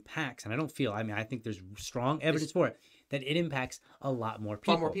it impacts, and I think there's strong evidence for it, that it impacts a lot more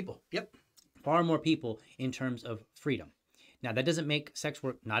people. Far more people. Yep. Far more people in terms of freedom. Now, that doesn't make sex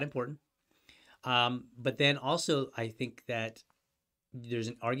work not important. But then also, I think that there's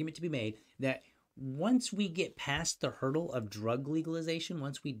an argument to be made that once we get past the hurdle of drug legalization,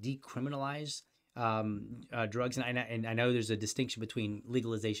 once we decriminalize drugs, and I know there's a distinction between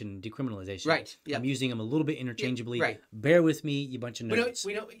legalization and decriminalization. Right. Yep. I'm using them a little bit interchangeably. Yeah, right. Bear with me, you bunch of nerds.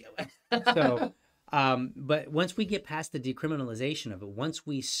 We know. So, but once we get past the decriminalization of it, once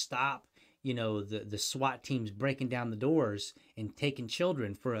we stop, the SWAT teams breaking down the doors and taking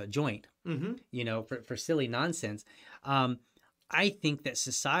children for a joint, for silly nonsense, I think that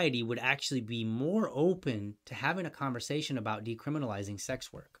society would actually be more open to having a conversation about decriminalizing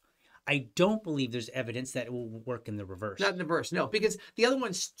sex work. I don't believe there's evidence that it will work in the reverse. Not in the reverse, no, because the other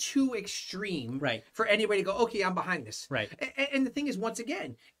one's too extreme for anybody to go, okay, I'm behind this. Right. And the thing is, once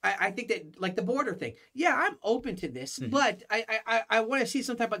again, I think that like the border thing, yeah, I'm open to this, but I want to see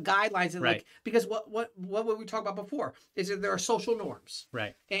some type of guidelines and because what we talked about before is that there are social norms.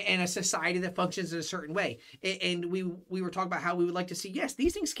 Right. And a society that functions in a certain way. And we were talking about how we would like to see, yes,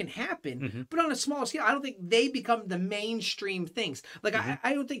 these things can happen, but on a small scale, I don't think they become the mainstream things. Like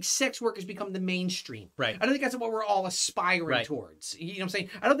I don't think sex work has become the mainstream. Right. I don't think that's what we're all aspiring towards. You know what I'm saying?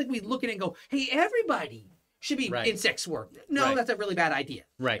 I don't think we look at it and go, hey, everybody should be in sex work. No, that's a really bad idea.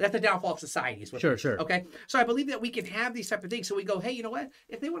 Right. That's the downfall of society. Is what Sure. Okay. So I believe that we can have these type of things. So we go, hey, you know what?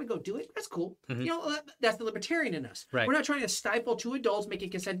 If they want to go do it, that's cool. That's the libertarian in us. Right. We're not trying to stifle two adults making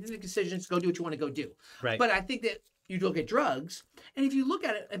consenting decisions to go do what you want to go do. Right. But I think that you look at drugs, and if you look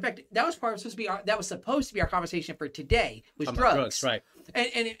at it, in fact, that was supposed to be our conversation for today was drugs. Right. And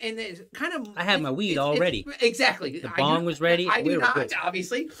it's kind of I have my weed already. Exactly. The bong was ready. I do not,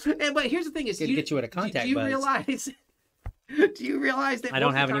 obviously. But here's the thing: is get you at a contact. Do you realize? Do you realize that I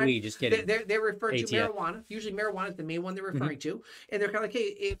don't have any weed? Just kidding. They're referring to marijuana. Usually, marijuana is the main one they're referring to, and they're kind of like,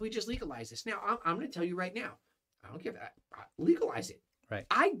 "Hey, if we just legalize this." Now, I'm going to tell you right now, I don't care that. Legalize it. Right.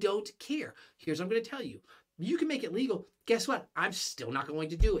 I don't care. Here's what I'm going to tell you. You can make it legal. Guess what? I'm still not going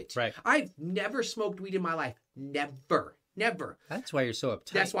to do it. Right. I've never smoked weed in my life. Never. That's why you're so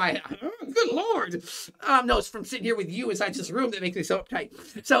uptight. That's why. Good Lord. No, it's from sitting here with you inside this room that makes me so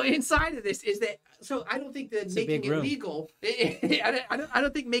uptight. So inside of this is that. So I don't think that making it legal. I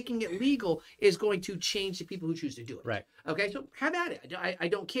don't think making it legal is going to change the people who choose to do it. Right. Okay. So have at it. I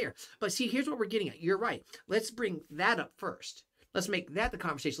don't care. But see, here's what we're getting at. You're right. Let's bring that up first. Let's make that the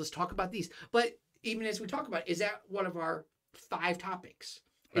conversation. Let's talk about these. But even as we talk about, is that one of our 5 topics?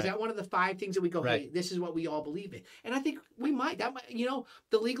 Is that one of the 5 things that we go, hey, this is what we all believe in? And I think we might. That might,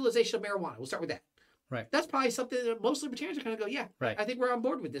 the legalization of marijuana. We'll start with that. Right. That's probably something that most libertarians are going to go, yeah, I think we're on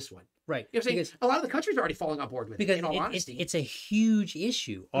board with this one. Right. You know what I'm saying? A lot of the countries are already falling on board with it, in all honesty. It's a huge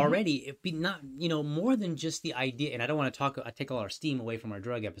issue already. It be not, more than just the idea, and I don't want to take all our steam away from our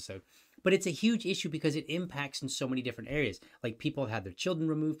drug episode, but it's a huge issue because it impacts in so many different areas. Like people have had their children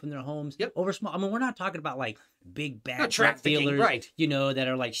removed from their homes over small. I mean, we're not talking about like big bad drug dealers, that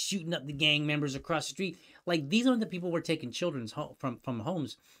are like shooting up the gang members across the street. Like these aren't the people we're taking children's from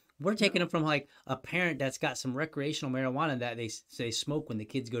homes. We're taking them from like a parent that's got some recreational marijuana that they smoke when the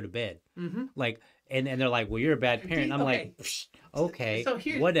kids go to bed. Mm-hmm. Like, and they're like, well, you're a bad parent. I'm like, okay, So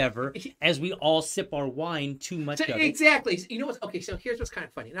whatever. As we all sip our wine, too much of it. Exactly. You know what? Okay, so here's what's kind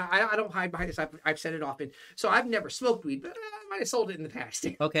of funny. Now, I don't hide behind this. I've said it often. So I've never smoked weed, but I might have sold it in the past.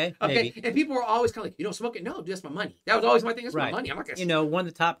 Okay, Okay. maybe. And people were always kind of like, you don't smoke it? No, dude, that's my money. That was always my thing. That's my Right. money. I'm not gonna. You know, one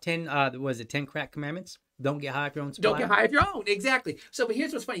of the top 10, was it 10 crack commandments? Don't get high off your own supply. Don't get high of your own. Exactly. So, but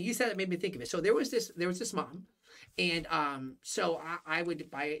here's what's funny. You said it made me think of it. So there was this mom, and so I would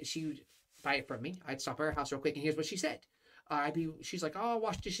buy it. She would buy it from me. I'd stop at her house real quick, and here's what she said. She's like, oh, I'll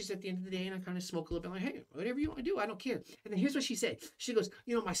wash dishes at the end of the day, and I kind of smoke a little bit. I'm like, hey, whatever you want to do, I don't care. And then here's what she said. She goes,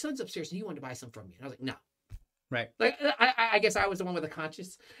 you know, my son's upstairs, and he wanted to buy some from me. And I was like, no. Right. Like, I guess I was the one with the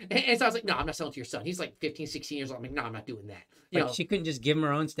conscience. And so I was like, no, I'm not selling to your son. He's like 15, 16 years old. I'm like, no, I'm not doing that. You Like, know, she couldn't just give him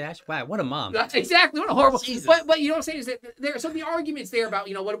her own stash? Wow, what a mom. exactly. What a horrible. Jesus. But you know what I'm saying is that there are so the arguments there about,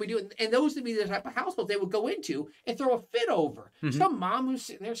 you know, what do we do? And those would be the type of households they would go into and throw a fit over. Mhm. Some mom who's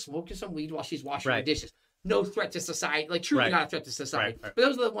sitting there smoking some weed while she's washing her Right. dishes. No threat to society. Like, truly Right. not a threat to society. Right. But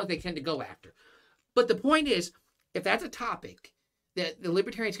those are the ones they tend to go after. But the point is, if that's a topic that the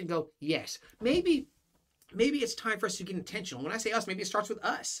libertarians can go, yes, maybe it's time for us to get intentional. When I say us, maybe it starts with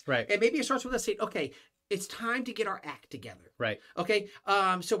us. Right. And maybe it starts with us saying, okay, it's time to get our act together. Right. Okay.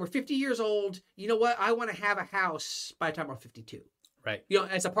 So we're 50 years old. You know what? I want to have a house by the time I'm 52. Right. You know,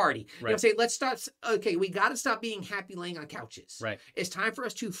 as a party. You know what I'm Right. saying? Let's start. Okay, we got to stop being happy laying on couches. Right. It's time for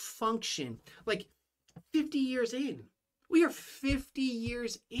us to function. Like 50 years in. We are 50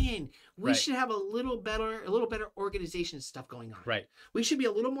 years in. We Right. should have a little better organization stuff going on. Right. We should be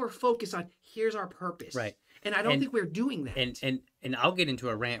a little more focused on here's our purpose. Right. And I don't And- think we're doing that. And I'll get into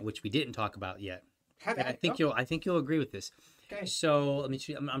a rant which we didn't talk about yet. Have And at I it. think you'll agree with this. Okay. So let me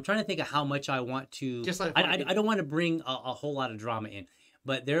see. I'm trying to think of how much I want to. Just let it I fly. don't want to bring a whole lot of drama in,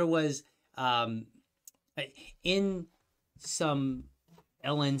 but there was in some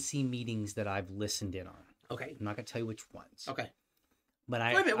LNC meetings that I've listened in on. Okay. I'm not gonna tell you which ones. Okay. But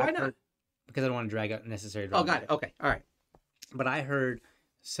Wait a minute, why I've not? heard- because I don't want to drag out necessary Oh, drama. got it. Okay. All right. But I heard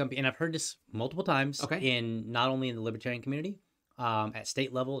something, and I've heard this multiple times. Okay. In not only in the libertarian community, at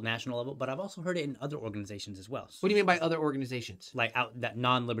state level, national level, but I've also heard it in other organizations as well. What do you mean by other organizations? Like out that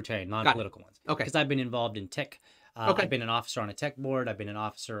non-libertarian, non-political ones. Okay. Because I've been involved in tech. Okay. I've been an officer on a tech board. I've been an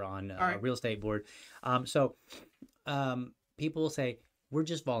officer on a right. real estate board. So people say we're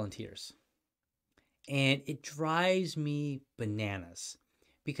just volunteers, and it drives me bananas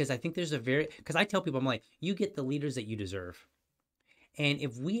because I think there's because I tell people, I'm like, you get the leaders that you deserve, and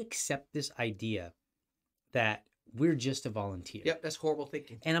if we accept this idea that we're just a volunteer, Yep, that's horrible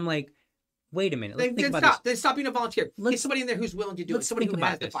thinking. and I'm like, wait a minute, let's Then, think then about stop. Then stop being a volunteer. Get Let's- somebody in there who's willing to do it. let's Somebody think who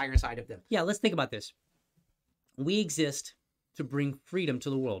about has the this. fire inside of them. Yeah, let's think about this. We exist to bring freedom to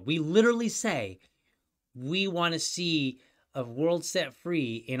the world. We literally say we want to see a world set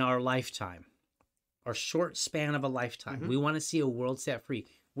free in our lifetime, our short span of a lifetime. Mhm. We want to see a world set free.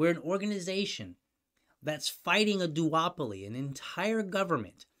 We're an organization that's fighting a duopoly, an entire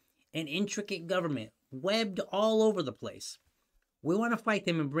government, an intricate government, webbed all over the place. We want to fight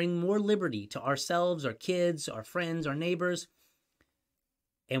them and bring more liberty to ourselves, our kids, our friends, our neighbors.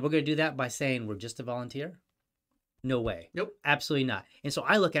 And we're going to do that by saying we're just a volunteer? No way. Nope. Absolutely not. And so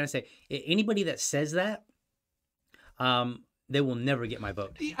I look at it and say, anybody that says that, they will never get my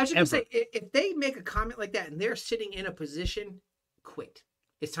vote. I was just going to Ever. say, if they make a comment like that and they're sitting in a position, quit.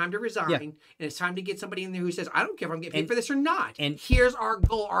 It's time to resign, and it's time to get somebody in there who says, I don't care if I'm getting paid for this or not. and- here's our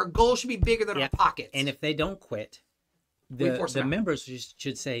goal. Our goal should be bigger than Yeah. our pockets. And if they don't quit, We force them the out. members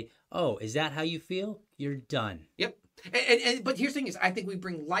should say, oh, is that how you feel? You're done. Yep. But here's the thing is, I think we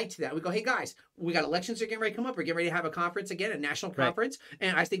bring light to that. We go, hey guys, we got elections are getting ready to come up. We're getting ready to have a conference again, a national Right. conference.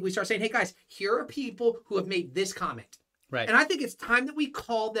 And I think we start saying, hey guys, here are people who have made this comment. Right. And I think it's time that we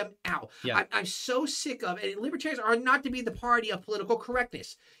call them out. Yeah. I'm so sick of it. And libertarians are not to be the party of political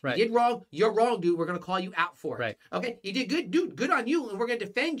correctness. Right. You did wrong. You're wrong, dude. We're going to call you out for it. Right. Okay. You did good, dude. Good on you. And we're going to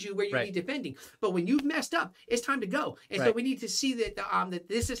defend you where you Right. need defending. But when you've messed up, it's time to go. And so Right. we need to see that that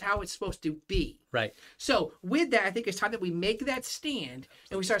this is how it's supposed to be. Right. So with that, I think it's time that we make that stand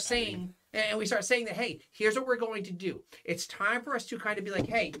and we start saying that, hey, here's what we're going to do. It's time for us to kind of be like,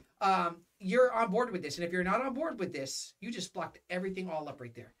 hey, you're on board with this. And if you're not on board with this, you just blocked everything all up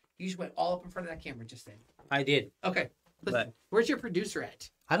right there. You just went all up in front of that camera just then. I did. Okay. Listen, But- where's your producer at?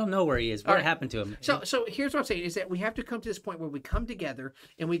 I don't know where he is. All What right. happened to him? So here's what I'm saying is that we have to come to this point where we come together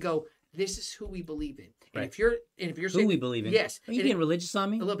and we go, this is who we believe in. And Right. if you're Who saying, we believe in. yes, Are you and being religious on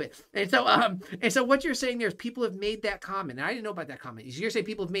me? a little bit. And so what you're saying there is people have made that comment. And I didn't know about that comment. You're saying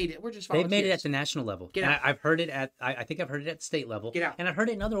people have made it. We're just They've made it volunteers. at the national level. Get And out. I've heard it at, I think I've heard it at the state level. Get out. And I've heard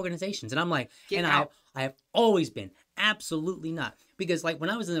it in other organizations. And I'm like, Get and out. I have always been absolutely not. Because like when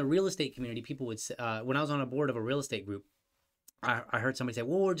I was in the real estate community, people would, when I was on a board of a real estate group, I heard somebody say,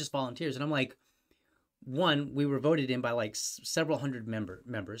 well, we're just volunteers. And I'm like, one, we were voted in by like several hundred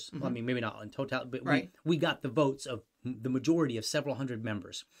members. Well, I mean, maybe not in total, but Right. we got the votes of the majority of several hundred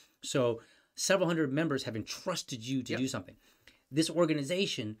members. So several hundred members have entrusted you to do something. This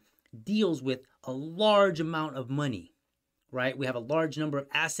organization deals with a large amount of money, right? We have a large number of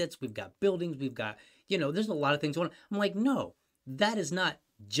assets. We've got buildings. We've got, there's a lot of things going on. I'm like, no, that is not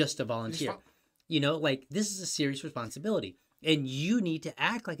just a volunteer. Like this is a serious responsibility. And you need to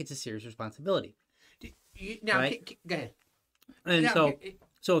act like it's a serious responsibility. Now, right? go ahead. And Now,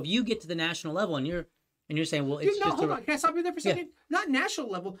 so if you get to the national level and you're saying, well, it's no, just hold on. Can I stop you there for a second? Not national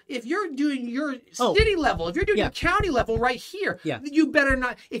level. If you're doing your Oh. city level, if you're doing Yeah. your county level right here, Yeah. you better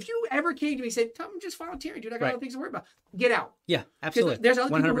not. If you ever came to me and said, "I'm just volunteering, dude. I got Right. other things to worry about." Get out. yeah, 'Cause absolutely, there's other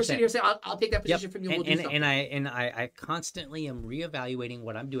people who are 100%. sitting here saying, "I'll take that Yep. position from you. We'll do something." And I constantly am reevaluating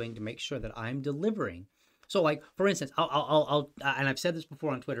what I'm doing to make sure that I'm delivering. So, like for instance, I'll and I've said this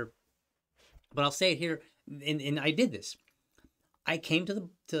before on Twitter, but I'll say it here. And I did this. I came to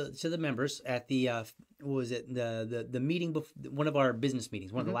the members at the what was it the meeting one of our business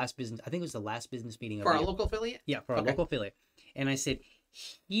meetings, one of the last business. I think it was the last business meeting of For the our year. local affiliate. Yeah, for our local affiliate. And I said,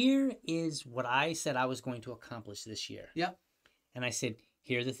 here is what I said I was going to accomplish this year. Yep. And I said,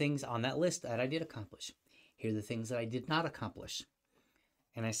 here are the things on that list that I did accomplish. Here are the things that I did not accomplish.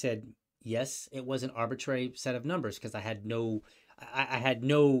 And I said, yes, it was an arbitrary set of numbers because I had no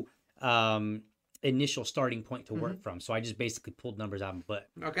initial starting point to work from. So I just basically pulled numbers out of my butt.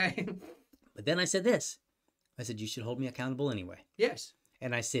 Okay. But then I said this. I said, you should hold me accountable anyway. Yes.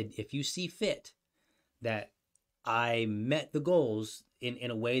 And I said, if you see fit that I met the goals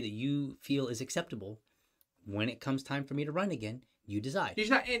in a way that you feel is acceptable, when it comes time for me to run again, you decide.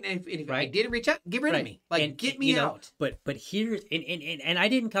 And if I Right. didn't reach out, get rid of Right. me. Like, And, get me out. But here's and I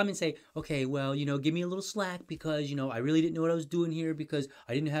didn't come and say, okay, well, give me a little slack because I really didn't know what I was doing here because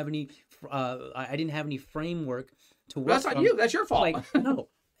I didn't have any framework to work. That's on from. you. That's your fault. Like no.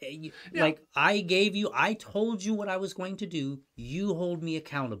 Like I told you what I was going to do. You hold me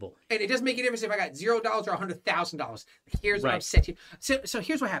accountable. And it doesn't make a difference if I got $0 or $100,000. Here's what Right. I've said to you. So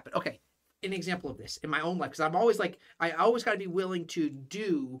here's what happened. Okay, an example of this in my own life, because I'm always like, I always got to be willing to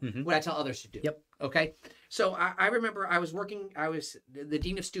do what I tell others to do. Yep. Okay. So I remember I was the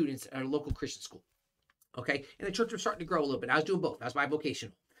dean of students at a local Christian school. Okay, and the church was starting to grow a little bit. I was doing both. That was my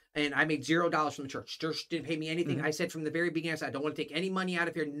vocational. And I made $0 from the church. Church didn't pay me anything. I said from the very beginning, I said, I don't want to take any money out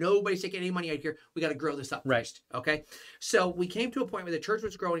of here. Nobody's taking any money out of here. We got to grow this up Right. first. Okay. So we came to a point where the church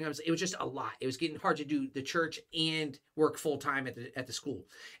was growing. It was just a lot. It was getting hard to do the church and work full time at the school.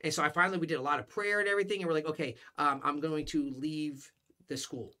 And so we did a lot of prayer and everything. And we're like, okay, I'm going to leave the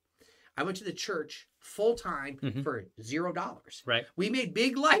school. I went to the church full time for $0. Right. We made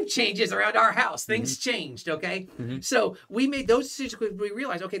big life changes around our house. Things changed. Okay. So we made those decisions because we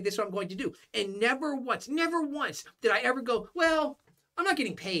realized, okay, this is what I'm going to do. And never once did I ever go, well, I'm not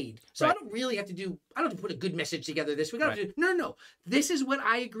getting paid. So Right. I don't really have to put a good message together this week. No. This is what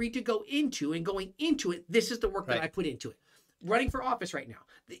I agreed to go into, and going into it, this is the work that Right. I put into it. Running for office right now.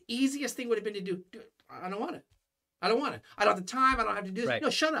 The easiest thing would have been to do it. I don't want it. I don't want it. I don't have the time. I don't have to do this. Right. No,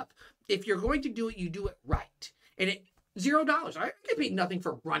 shut up. If you're going to do it, you do it right. And $0. I get paid nothing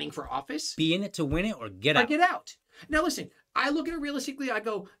for running for office. Be in it to win it or get I out. get out. Now listen, I look at it realistically. I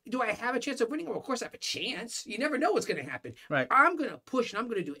go, do I have a chance of winning? Well, of course I have a chance. You never know what's going to happen. Right. I'm going to push and I'm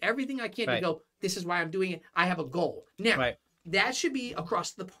going to do everything I can to Right. go, this is why I'm doing it. I have a goal. Now, Right. that should be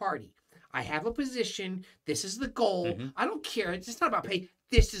across the party. I have a position. This is the goal. I don't care. It's not about pay.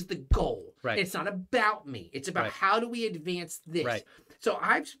 This is the goal. Right. It's not about me. It's about Right. how do we advance this. Right. So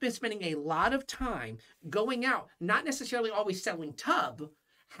I've been spending a lot of time going out, not necessarily always selling tub,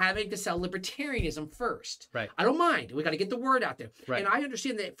 having to sell libertarianism first. Right. I don't mind. We got to get the word out there. Right. And I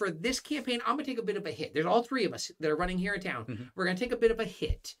understand that for this campaign, I'm going to take a bit of a hit. There's all three of us that are running here in town. We're going to take a bit of a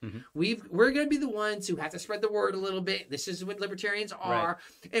hit. We're going to be the ones who have to spread the word a little bit. This is what libertarians are.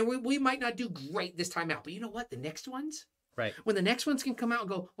 And we might not do great this time out. But you know what? The next ones? Right. When the next ones can come out and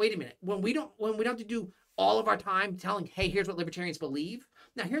go, wait a minute, when we don't have to do all of our time telling, hey, here's what libertarians believe.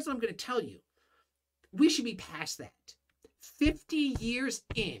 Now, here's what I'm going to tell you. We should be past that. 50 years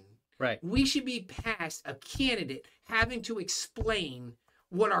in, Right. we should be past a candidate having to explain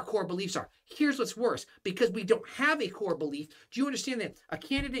what our core beliefs are. Here's what's worse. Because we don't have a core belief, do you understand that a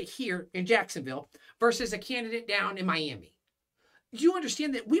candidate here in Jacksonville versus a candidate down in Miami? Do you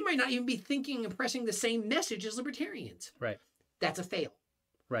understand that we might not even be thinking and pressing the same message as libertarians? Right. That's a fail.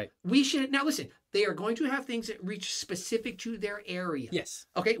 Right. We should, now listen, they are going to have things that reach specific to their area. Yes.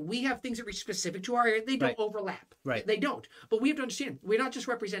 Okay, we have things that reach specific to our area. They don't overlap. Right. They don't. But we have to understand, we're not just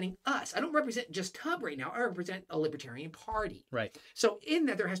representing us. I don't represent just Tub right now. I represent a Libertarian Party. Right. So in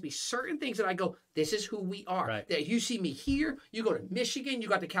that, there has to be certain things that I go, this is who we are. Right. That you see me here, you go to Michigan, you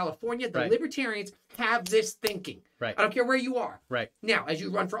got to California. The Right. Libertarians have this thinking. Right. I don't care where you are. Right. Now, as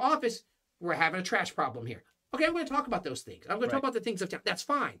you run for office, we're having a trash problem here. Okay, I'm going to talk about those things. I'm going to talk about the things of town. That's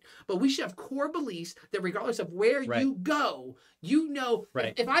fine. But we should have core beliefs that regardless of where you go, you know,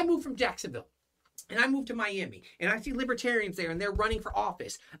 if I move from Jacksonville and I move to Miami and I see libertarians there and they're running for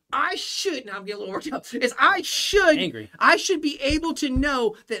office, I should, now I'm getting a little worked up, I should be able to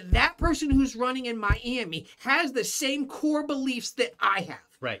know that that person who's running in Miami has the same core beliefs that I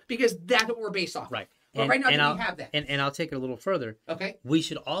have. Right. Because that's what we're based off. Right. But right now, we have that. And I'll take it a little further. Okay. We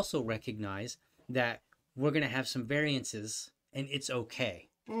should also recognize that we're going to have some variances and it's okay.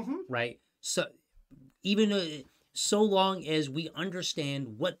 Mm-hmm. Right. So even so long as we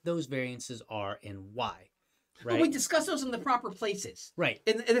understand what those variances are and why. Right. But we discuss those in the proper places. Right.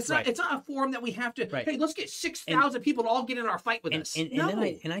 And it's not a forum that we have to, hey, let's get 6,000 people to all get in our fight with us. And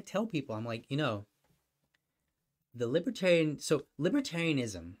then I tell people, I'm like, the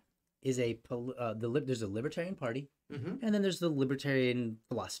libertarianism is there's a Libertarian Party, and then there's the Libertarian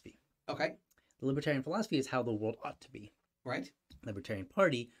philosophy. Okay. The Libertarian philosophy is how the world ought to be. Right. Libertarian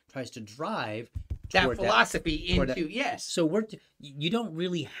Party tries to drive that philosophy into yes. So you don't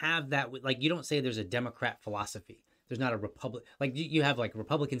really have that. Like, you don't say there's a Democrat philosophy. There's not a Republic. Like, you have like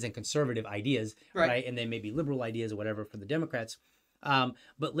Republicans and conservative ideas, right? And then maybe liberal ideas or whatever for the Democrats. But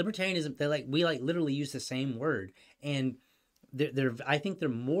libertarianism, we literally use the same word, and I think they're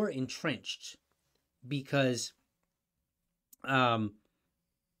more entrenched because of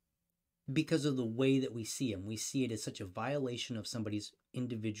the way that we see them. We see it as such a violation of somebody's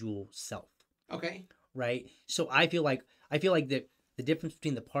individual self. Okay. Right. So I feel like that the difference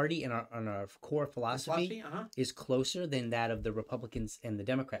between the party and our core philosophy is closer than that of the Republicans and the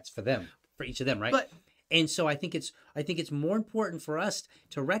Democrats for each of them. Right. And so I think it's more important for us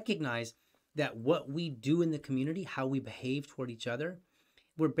to recognize that what we do in the community, how we behave toward each other,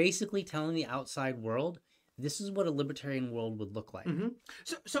 we're basically telling the outside world, this is what a libertarian world would look like. Mm-hmm.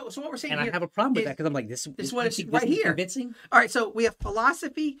 So what we're saying, and I have a problem with that because I'm like, this is what it's right here. Convincing. All right, so we have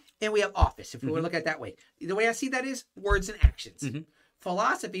philosophy and we have office. If we want to look at it that way, the way I see that is words and actions.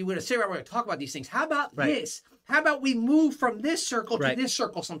 Philosophy, we're going to sit around, we're going to talk about these things. How about this? How about we move from this circle to this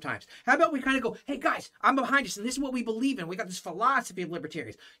circle sometimes? How about we kind of go, hey guys, I'm behind us and this is what we believe in. We got this philosophy of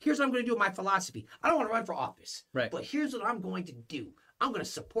libertarians. Here's what I'm going to do with my philosophy. I don't want to run for office, but here's what I'm going to do. I'm going to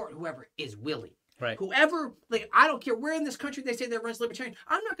support whoever is willing. Right. Whoever, I don't care where in this country they say they runs libertarian.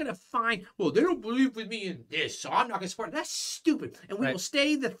 I'm not going to find, well, they don't believe with me in this, so I'm not going to support it. That's stupid. And we will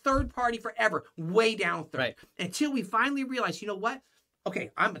stay the third party forever, way down third, until we finally realize, you know what? Okay,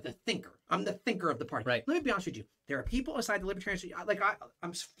 I'm the thinker. I'm the thinker of the party. Right. Let me be honest with you. There are people aside the libertarians.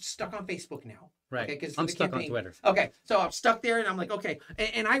 I'm stuck on Facebook now. Right. Okay, I'm stuck on Twitter. Okay, so I'm stuck there, and I'm like, okay,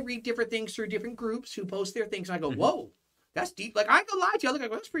 and I read different things through different groups who post their things. And I go, whoa. That's deep. I ain't gonna lie to you. I look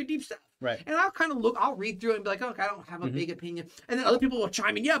like, well, that's pretty deep stuff. Right. And I'll kind of look, I'll read through it and be like, okay, I don't have a big opinion. And then other people will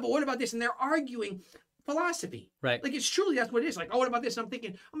chime in, yeah, but what about this? And they're arguing philosophy. Right. It's truly, that's what it is. Oh, what about this? And I'm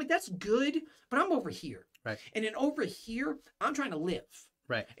thinking, that's good, but I'm over here. Right. And then over here, I'm trying to live.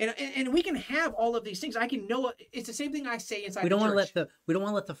 Right. And we can have all of these things. I can know it's the same thing I say inside we don't the church. We don't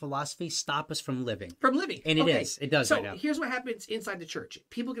want to let the philosophy stop us from living. From living. And it does so right now. Here's what happens inside the church.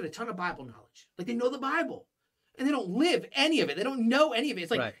 People get a ton of Bible knowledge. They know the Bible. And they don't live any of it. They don't know any of it.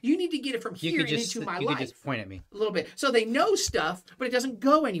 It's like, you need to get it from here and into my life. You could just point at me. A little bit. So they know stuff, but it doesn't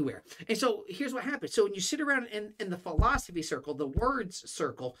go anywhere. And so here's what happens. So when you sit around in the philosophy circle, the words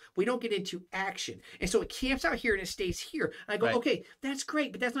circle, we don't get into action. And so it camps out here and it stays here. And I go, okay, that's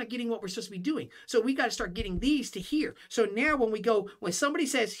great, but that's not getting what we're supposed to be doing. So we got to start getting these to here. So now when somebody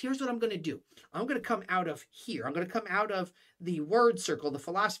says, here's what I'm going to do. I'm going to come out of here. I'm going to come out of the word circle, the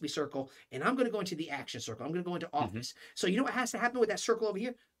philosophy circle, and I'm going to go into the action circle. I'm going to go into office. So you know what has to happen with that circle over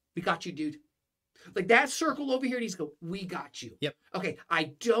here? We got you, dude. That circle over here needs to go, we got you. Yep. Okay,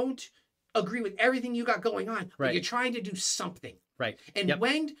 I don't agree with everything you got going on, but you're trying to do something. Right. And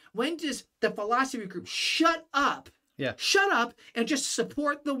when does the philosophy group shut up? Yeah. Shut up and just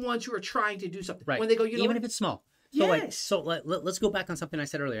support the ones who are trying to do something. Right. When they go, even if it's small. So let's go back on something I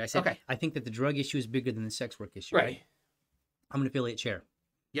said earlier. I said, I think that the drug issue is bigger than the sex work issue. Right. I'm an affiliate chair.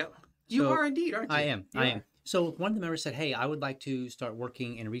 Yep. You So, are indeed, aren't you? I am. You I are. am. So one of the members said, "Hey, I would like to start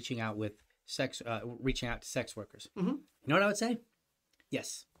working and reaching out to sex workers." Mhm. You know what I would say?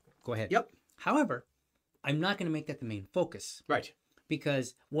 Yes, go ahead. Yep. However, I'm not going to make that the main focus Right.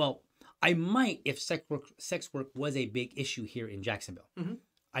 because, well, I might if sex work was a big issue here in Jacksonville. Mhm.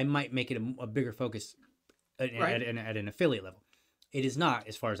 I might make it a bigger focus at, Right. at an affiliate level. It is not,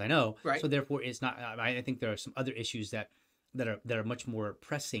 as far as I know. Right. So therefore, it's not. I think there are some other issues that are much more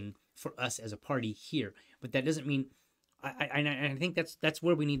pressing for us as a party here. But that doesn't mean. I think that's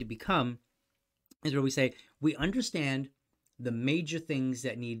where we need to become. Is where we say we understand the major things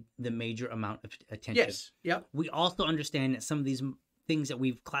that need the major amount of attention. Yes. Yep. We also understand that some of these things that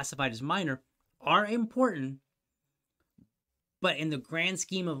we've classified as minor are important, but in the grand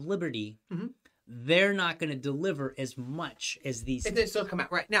scheme of liberty, Mhm. they're not going to deliver as much as these. If they still come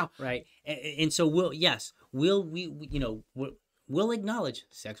out right now, Right, and so we'll acknowledge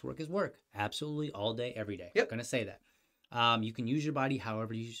sex work is work, absolutely, all day, every day. Yep. Going to say that. You can use your body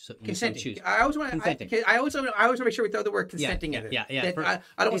however you so consenting. choose. I always want Consenting. I always want to make sure we throw the word consenting in it. yeah. That For- I don't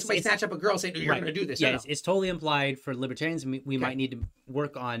want it's- somebody it's- snatch up a girl saying you're Right. going to do this. Yeah, No, no. it's totally implied for libertarians. We Okay. might need to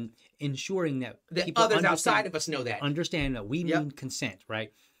work on ensuring that The people others understand, outside of us know that. understand that we Yep. mean consent,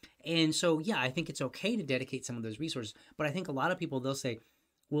 right? And so, yeah, I think it's okay to dedicate some of those resources. But I think a lot of people, they'll say,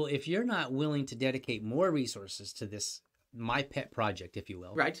 well, if you're not willing to dedicate more resources to this, my pet project, if you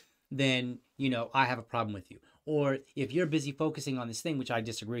will, Right. then, I have a problem with you. Or if you're busy focusing on this thing, which I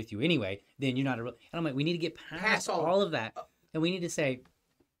disagree with you anyway, then you're not a real. And I'm like, we need to get past all of that. And we need to say,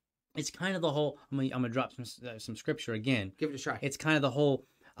 it's kind of the whole, I'm gonna drop some scripture again. Give it a try. It's kind of the whole,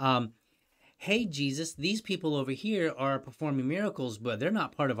 hey, Jesus, these people over here are performing miracles, but they're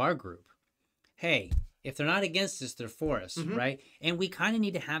not part of our group. Hey, if they're not against us, they're for us, Mhm. right? And we kind of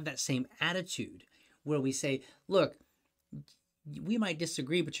need to have that same attitude where we say, look, we might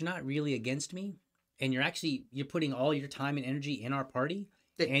disagree, but you're not really against me. And you're putting all your time and energy in our party,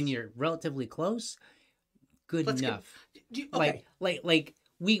 and you're relatively close. Good enough. Okay. Like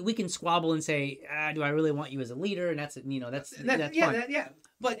we can squabble and say, do I really want you as a leader? And that's that's fine. Yeah.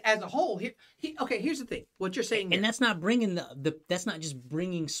 But as a whole, here's the thing. What you're saying, And that's not bringing that's not just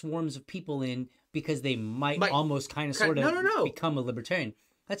bringing swarms of people in because they might almost kind of sort of no. become a libertarian.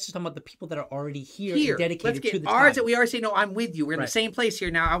 That's just talking about the people that are already here and Let's dedicated get to the ours time. that we already say, no, I'm with you. We're in the Right. same place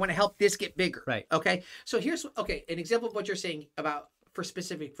here now. I want to help this get bigger. Right. Okay. So here's an example of what you're saying about for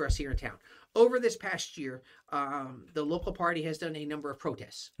us here in town. Over this past year, the local party has done a number of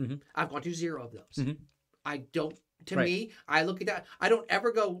protests. Mhm. I've gone to 0 of those. Mhm. I don't. To Right. me, I look at that. I don't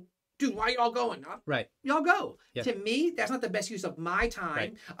ever go, dude, why y'all going? Right. Y'all go. Yeah. To me, that's not the best use of my time.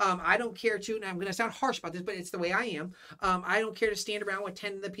 Right. I don't care to, and I'm going to sound harsh about this, but it's the way I am. I don't care to stand around with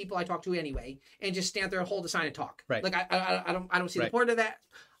 10 of the people I talk to anyway, and just stand there and hold a sign and talk. Right. Like I don't see the Right. point of that.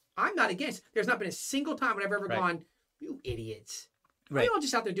 I'm not against. There's not been a single time when I've ever Right. gone, you idiots. Right. Why don't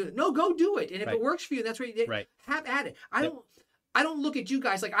just out there do it? No, go do it. And if Right. it works for you, that's what you Right. have at it. Yep. I don't look at you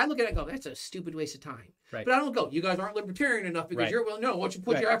guys like I look at it and go, that's a stupid waste of time. Right. But I don't go, you guys aren't libertarian enough because Right. you're well, no, why don't you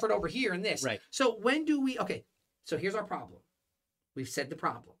put Right. your effort over here in this? Right. So when do we so here's our problem. We've said the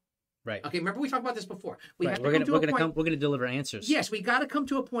problem. Right. Okay, remember we talked about this before. We Right. have We're to gonna come to a point. we're gonna deliver answers. Yes, we got to come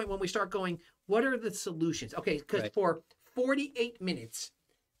to a point when we start going, what are the solutions? Okay, because Right. for 48 minutes,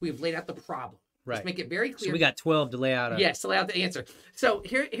 we've laid out the problem. Right. Let's make it very clear. So we got 12 to lay out. Yes, to lay out the answer. So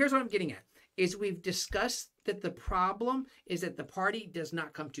here's what I'm getting at, is we've discussed that the problem is that the party does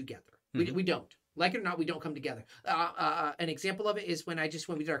not come together. Mhm. We don't. Like it or not, we don't come together. An example of it is when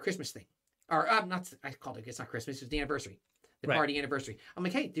we did our Christmas thing. Or not, I called it, it's not Christmas, it was the anniversary. The Right. party anniversary. I'm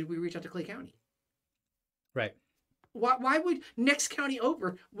like, hey, did we reach out to Clay County? Right. Why would next county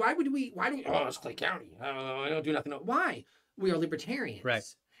over? Why do it's Clay County? I don't do nothing. Why? We are libertarians. Right.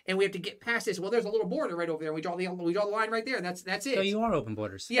 And we have to get past this. Well, there's a little border right over there. We draw the line right there. That's it. So you are open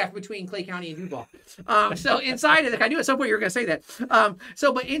borders. Yeah, between Clay County and Duval. So inside of it, I knew at some point you were going to say that.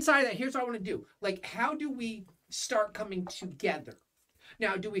 But inside of that, here's what I want to do. Like, how do we start coming together?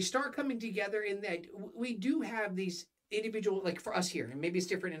 Now, do we start coming together in that we do have these individual, like for us here, and maybe it's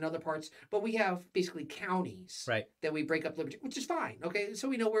different in other parts, but we have basically counties Right. that we break up liberty, which is fine. Okay, so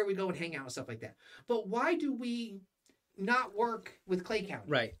we know where we go and hang out and stuff like that. But why do we not work with Clay County?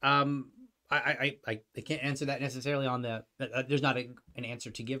 Right. I can't answer that necessarily on the. There's not an answer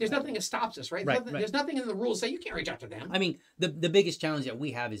to give. There's nothing that stops us, right? Right, There's nothing in the rules that you can't reach out to them. I mean, the biggest challenge that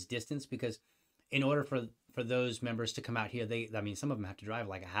we have is distance, because in order for those members to come out here, some of them have to drive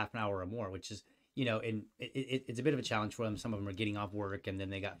like a half an hour or more, which is, and it's a bit of a challenge for them. Some of them are getting off work and then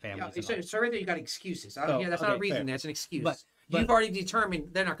they got families. Yeah, so right there you got excuses. That's not okay, a reason. fair. That's an excuse. But You've already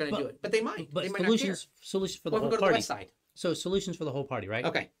determined they're not going to do it, but they might. But They might not care. solutions for the What if we whole go to the party. west side? So solutions for the whole party, right?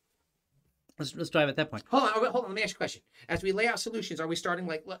 Okay. Let's drive at that point. Hold on. Let me ask you a question. As we lay out solutions, are we starting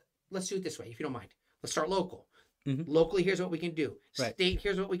like let's do it this way, if you don't mind. Let's start local. Locally, here's what we can do. Right. State,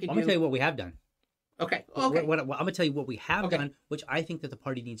 here's what we can I'm do. gonna tell you what we have done. Okay. I'm gonna tell you what we have done, which I think that the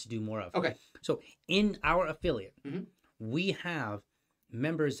party needs to do more of. Okay. So in our affiliate, we have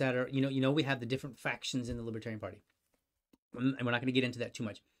members that are, we have the different factions in the Libertarian Party, and we're not going to get into that too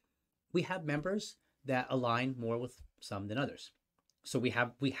much. We have members that align more with some than others. So we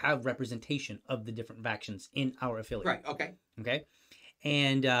have representation of the different factions in our affiliate. Right. Okay. Okay.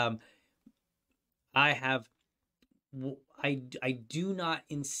 And I do not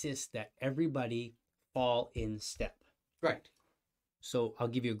insist that everybody fall in step. Right. So I'll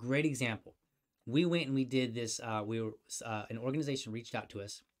give you a great example. We went and we did this. An organization reached out to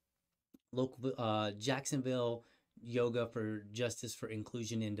us, local Jacksonville Yoga for Justice for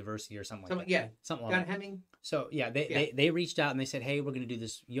Inclusion and Diversity or something like that. Yeah. Something like that. Hemming. So yeah, they reached out and they said, hey, we're going to do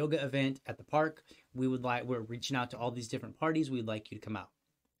this yoga event at the park. We're reaching out to all these different parties. We'd like you to come out.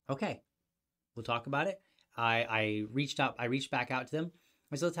 Okay, we'll talk about it. I reached back out to them.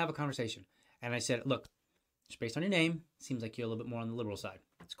 I said, let's have a conversation. And I said, look, just based on your name, seems like you're a little bit more on the liberal side.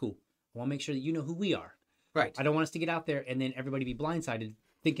 It's cool. I want to make sure that you know who we are. Right. I don't want us to get out there and then everybody be blindsided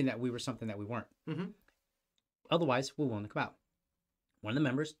thinking that we were something that we weren't. Otherwise, we're willing to come out. One of the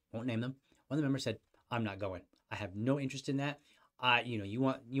members, won't name them, one of the members said, I'm not going. I have no interest in that. You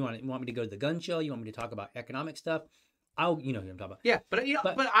want me to go to the gun show? You want me to talk about economic stuff? You know who I'm talking about. Yeah, but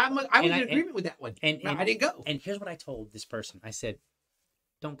I was in agreement with that one. And I didn't go. And here's what I told this person. I said,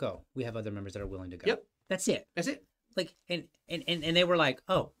 don't go. We have other members that are willing to go. Yep. That's it. That's it. Like, and they were like,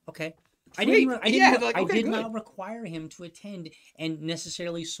 oh, okay. I did not require him to attend and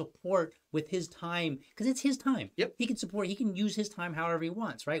necessarily support with his time, because it's his time. Yep. He can use his time however he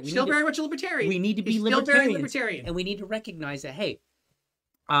wants, right? Still very much a libertarian. We need to be libertarian. Still very libertarian. And we need to recognize that, hey,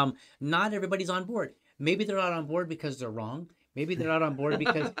 not everybody's on board. Maybe they're not on board because they're wrong. Maybe they're not on board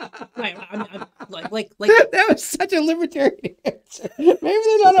because right. I'm like that was such a libertarian answer. Maybe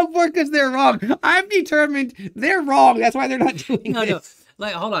they're not on board because they're wrong. I'm determined they're wrong. That's why they're not doing this. No.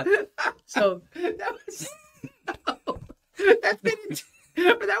 Like, hold on. So that was but that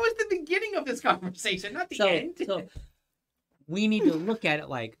was the beginning of this conversation, not the end. So we need to look at it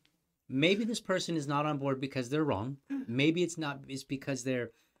like maybe this person is not on board because they're wrong. Maybe it's because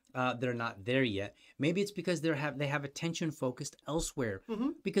they're not there yet. Maybe it's because they have attention focused elsewhere.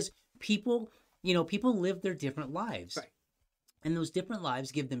 Because people live their different lives. Right. And those different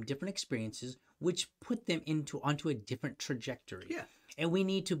lives give them different experiences, which put them onto a different trajectory. Yeah. And we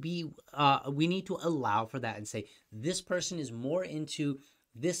need to allow for that and say, this person is more into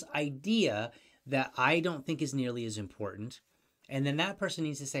this idea that I don't think is nearly as important. And then that person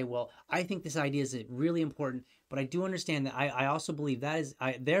needs to say, well, I think this idea is really important, but I do understand that I also believe that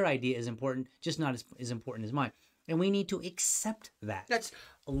their idea is important, just not as important as mine. And we need to accept that. That's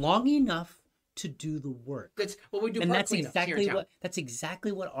long enough to do the work. That's what we do. And that's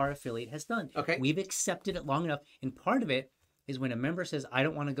exactly what our affiliate has done. Okay. We've accepted it long enough. And part of it is when a member says, I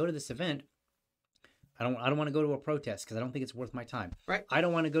don't want to go to this event. I don't want to go to a protest because I don't think it's worth my time. Right. I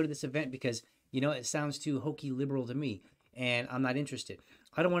don't want to go to this event because, it sounds too hokey liberal to me and I'm not interested.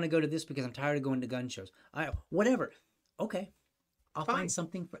 I don't want to go to this because I'm tired of going to gun shows. Whatever. Okay. I'll find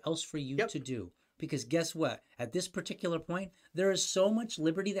something else for you to do. Because guess what? At this particular point, there is so much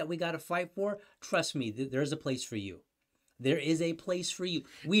liberty that we got to fight for. Trust me, there's a place for you. There is a place for you.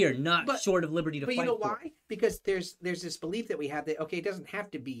 We are not short of liberty to fight for. But you know why? Because there's this belief that we have that, okay, it doesn't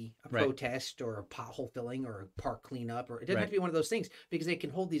have to be a protest or a pothole filling or a park cleanup, or it doesn't have to be one of those things, because they can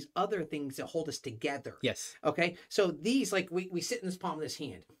hold these other things that hold us together. Yes. Okay? So these, like, we sit in this palm of this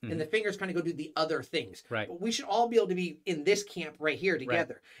hand, and the fingers kind of go do the other things. Right. But we should all be able to be in this camp right here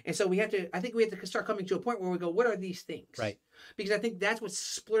together. Right. And so I think we have to start coming to a point where we go, what are these things? Right. Because I think that's what's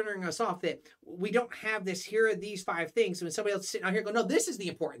splintering us off, that we don't have this, here are these 5 things. And when somebody else is sitting out here go, no, this is the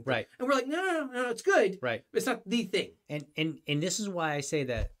important thing. Right. And we're like, no, it's good. Right. But it's not the thing. And this is why I say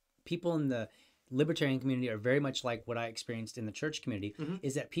that people in the libertarian community are very much like what I experienced in the church community,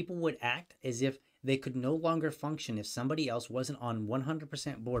 is that people would act as if they could no longer function if somebody else wasn't on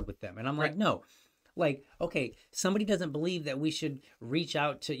 100% board with them. And I'm like, no. Like, okay, somebody doesn't believe that we should reach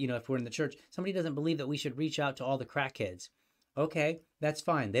out to, if we're in the church, somebody doesn't believe that we should reach out to all the crackheads. Okay, that's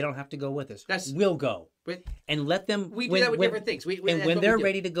fine. They don't have to go with us. We'll go. And let them... We do that with different things. When they're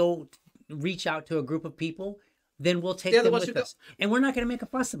ready to go reach out to a group of people, then we'll take They're the them ones with who us. And we're not going to make a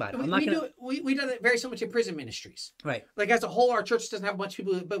fuss about it. I'm not We going do to. it. We done it very so much in prison ministries. Right. Like as a whole, our church doesn't have much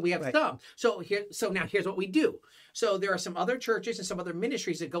people, but we have Right. some. So now here's what we do. So there are some other churches and some other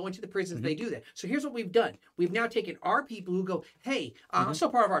ministries that go into the prisons. Mm-hmm. They do that. So here's what we've done. We've now taken our people who go, hey, Mm-hmm. I'm still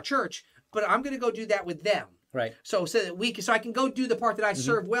part of our church, but I'm going to go do that with them. Right. So that so I can go do the part that I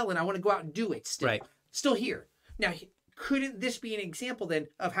serve well, and I want to go out and do it still. Right. Still here. Now, couldn't this be an example then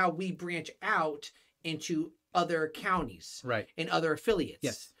of how we branch out into other counties Right. and other affiliates?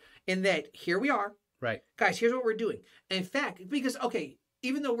 Yes. In that here we are, Right. guys, here's what we're doing. In fact, because okay,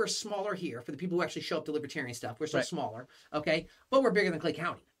 even though we're smaller here for the people who actually show up to libertarian stuff, we're still Right. smaller, okay, but we're bigger than Clay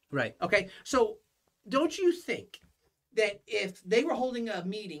County. Right. Okay, so don't you think that if they were holding a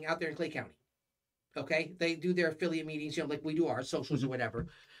meeting out there in Clay County, okay, they do their affiliate meetings, like we do our socials or whatever,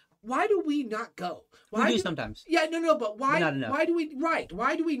 why do we not go? Why We do sometimes. Yeah, no, but why? Not enough. Why do we? Right?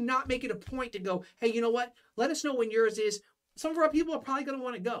 Why do we not make it a point to go? Hey, you know what? Let us know when yours is. Some of our people are probably going to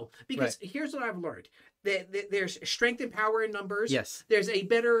want to go because here's what I've learned: that there's strength and power in numbers. Yes. There's a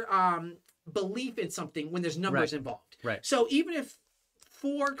better belief in something when there's numbers involved. Right. So even if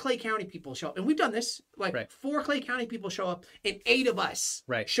 4 Clay County people show up, and we've done this, like 4 Clay County people show up, and 8 of us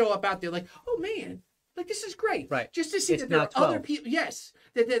show up out there, like, oh man. Like, this is great. Right. Just to see It's that there are not 12. other people. Yes.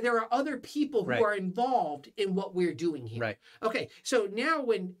 That there are other people who are involved in what we're doing here. Right. Okay. So now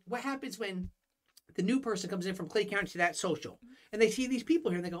what happens when the new person comes in from Clay County to that social and they see these people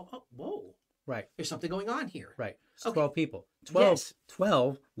here and they go, oh, whoa. Right. There's something going on here. Right. It's Okay. 12 people. 12, Yes.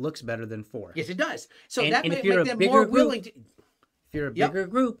 12 looks better than 4. Yes, it does. So And that if might you're make a them bigger more group- willing to. If you're a Yep. bigger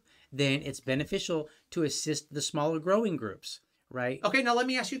group, then it's beneficial to assist the smaller growing groups, right? Okay, now let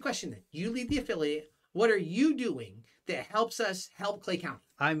me ask you a question then. You lead the affiliate. What are you doing that helps us help Clay County?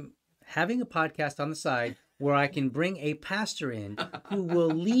 I'm having a podcast on the side where I can bring a pastor in who will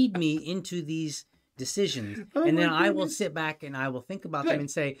lead me into these decisions. And then I will sit back and I will think about them and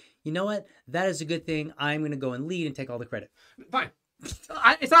say, you know what? That is a good thing. I'm going to go and lead and take all the credit. Fine.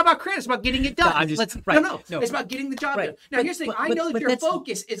 It's not about credit. It's about getting it done. No, I'm just- No. It's about getting the job Right. done. Now, But- here's the thing. but- I know that but your that's-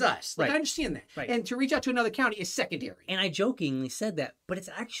 focus is us. Like, Right. I understand that. Right. And to reach out to another county is secondary. And I jokingly said that, but it's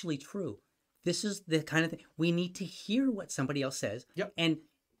actually true. This is the kind of thing we need to hear what somebody else says. Yep. And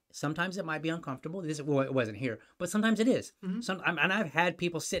sometimes it might be uncomfortable. Well, it wasn't here, but sometimes it is. Mm-hmm. And I've had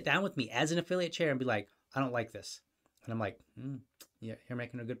people sit down with me as an affiliate chair and be like, I don't like this. And I'm like, yeah, you're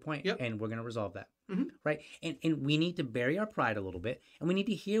making a good point. Yep. And we're going to resolve that. Mhm. Right. And we need to bury our pride a little bit. And we need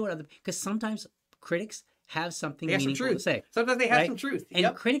to hear what because sometimes critics have something They have some meaningful to truth. say. Sometimes they have right? some truth. And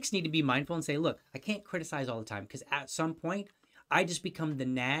Yep. critics need to be mindful and say, look, I can't criticize all the time because at some point I just become the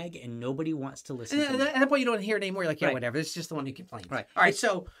nag and nobody wants to listen And to me. at that point, you don't hear it anymore. You're like, yeah, Right. whatever. It's just the one who complains. Right. All right.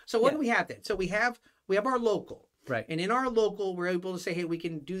 So what Yeah. do we have then? So we have our local. Right. And in our local, we're able to say, hey, we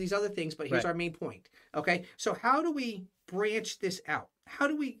can do these other things, but here's Right. our main point. Okay. So how do we branch this out? How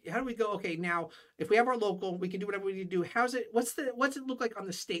do we go, okay, now if we have our local, we can do whatever we need to do. What's it look like on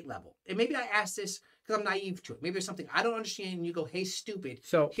the state level? And maybe I ask this because I'm naive to it. Maybe there's something I don't understand and you go, hey, stupid.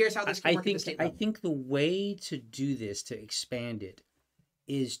 So Here's how this can I work think at the state I level. think the way to do this, to expand it,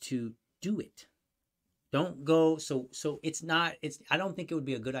 is to do it. Don't go so I don't think it would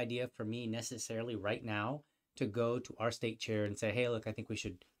be a good idea for me necessarily right now to go to our state chair and say, hey, look, I think we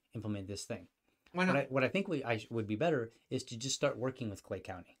should implement this thing. Why not? What I think would be better is to just start working with Clay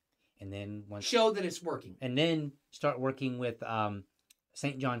County, and then Show that it's working. and then start working with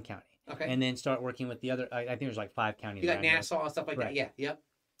St. John County, Okay. and then start working with the other. I think there's like 5 counties. You got around here. Nassau and stuff like that. Right. Yeah. Yep.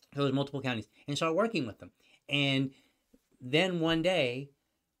 So there's multiple counties, and start working with them. And then one day,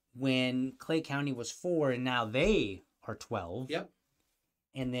 when Clay County was 4 and now they are 12. Yep.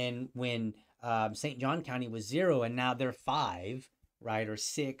 And then when St. John County was 0 and now they're 5, right, or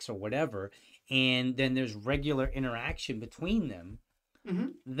 6 or whatever, and then there's regular interaction between them. Mm-hmm.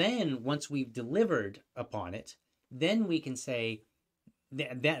 Then once we've delivered upon it, then we can say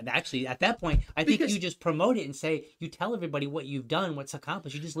that actually at that point, I think Because- you just promote it and say, you tell everybody what you've done, what's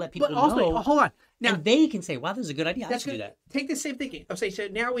accomplished. You just let people But also, know. hold on. Now, And they can say, wow, this is a good idea. I that's should do good. that. Take the same thinking. I'll say, so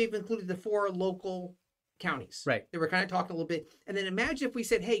now we've included the 4 local counties. Right. That we're kind of talking a little bit. And then imagine if we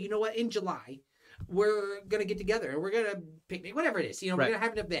said, hey, you know what, in July, we're going to get together and we're going to picnic, whatever it is. We're Right. going to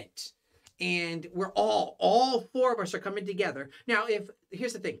have an event. And we're all 4 of us are coming together. Now,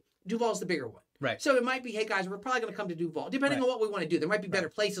 here's the thing, Duval's the bigger one. Right. So it might be, hey guys, we're probably going to come to Duval, depending Right. on what we want to do. There might be better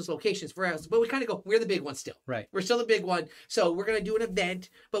places, locations for us, but we kind of go, we're the big one still. Right. We're still the big one. So we're going to do an event,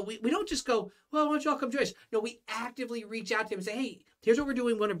 but we don't just go, well, why don't y'all come join us? No, we actively reach out to them and say, hey, here's what we're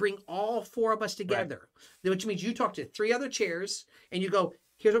doing. We're going to bring all 4 of us together, which means you talk to 3 other chairs and you go,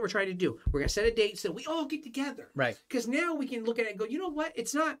 here's what we're trying to do. We're going to set a date so we all get together. Right. Because now we can look at it and go, you know what?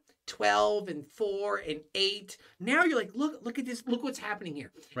 It's not 12 and 4 and 8. Now you're like, look at this. Look what's happening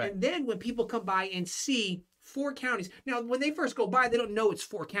here. Right. And then when people come by and see 4 counties. Now, when they first go by, they don't know it's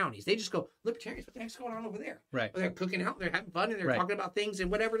 4 counties. They just go, Libertarians, what the heck's going on over there? Right. They're cooking out, they're having fun, and they're Right. talking about things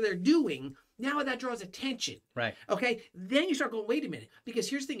and whatever they're doing. Now that draws attention. Right. Okay. Then you start going, wait a minute. Because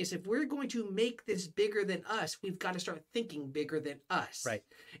here's the thing is, if we're going to make this bigger than us, we've got to start thinking bigger than us. Right.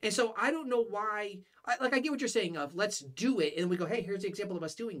 And so I don't know why, I get what you're saying of let's do it. And we go, hey, here's the example of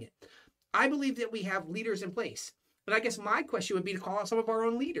us doing it. I believe that we have leaders in place. But I guess my question would be to call out some of our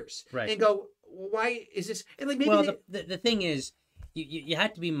own leaders. Right. And go, why is this? And like maybe well, the thing is, you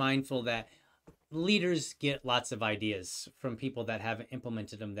have to be mindful that leaders get lots of ideas from people that haven't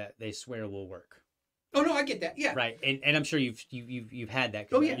implemented them that they swear will work. Oh no, I get that. Yeah. Right. And I'm sure you've had that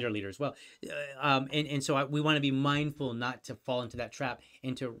because you're a leader as well. And so we want to be mindful not to fall into that trap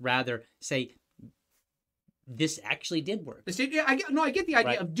and to rather say, this actually did work. Yeah, I get the idea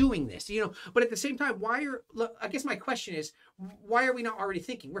Right. of doing this, but at the same time, I guess my question is, why are we not already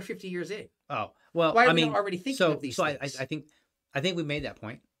thinking? We're 50 years in. Oh, well, Why are we not already thinking of these things? I think we made that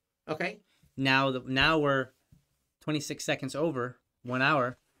point. Okay. Now we're 26 seconds over 1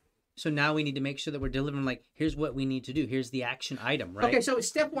 hour. So now we need to make sure that we're delivering, like, here's what we need to do. Here's the action item, right? Okay, so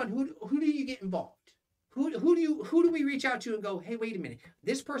step one, who do you get involved? Who do we reach out to and go, hey, wait a minute,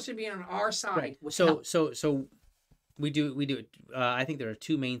 this person being on our side. Right. would So help. we do it. I think there are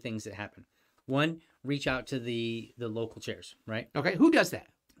 2 main things that happen. One, reach out to the local chairs, right? Okay, who does that?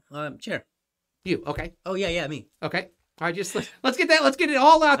 Chair. You. Okay. Oh yeah, me. Okay. I just let's get it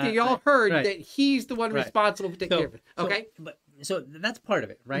all out there. Y'all heard right. that he's the one Right. responsible for taking care of it. Okay. So that's part of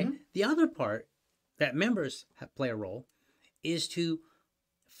it, right? Mhm. The other part that members play a role is to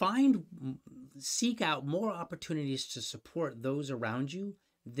seek out more opportunities to support those around you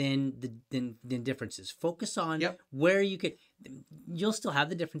than differences. Focus on Yep. where you could. You'll still have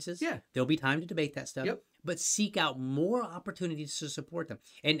the differences. Yeah. There'll be time to debate that stuff. Yep. But seek out more opportunities to support them.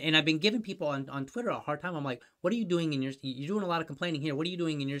 And I've been giving people on Twitter a hard time. I'm like, what are you doing you're doing a lot of complaining here. What are you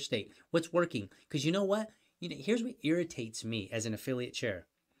doing in your state? What's working? Because you know what? Here's what irritates me as an affiliate chair.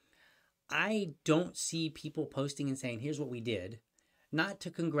 I don't see people posting and saying, here's what we did. Not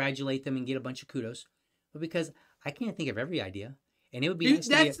to congratulate them and get a bunch of kudos, but because I can't think of every idea. And it would be nice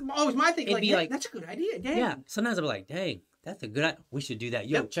That's always my thing. it'd Like, be hey, like- that's a good idea. Dang. yeah, sometimes I'm like, dang, that's a good idea. We should do that.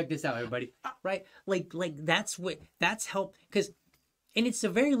 Yo, Yep. check this out, everybody. Right? Like that's help and it's a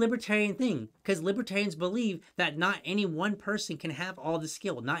very libertarian thing because libertarians believe that not any one person can have all the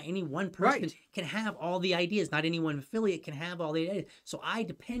skill. Not any one person Right. can have all the ideas. Not any one affiliate can have all the ideas. So I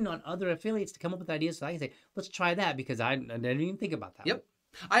depend on other affiliates to come up with ideas. So I can say, let's try that because I didn't even think about that. Yep.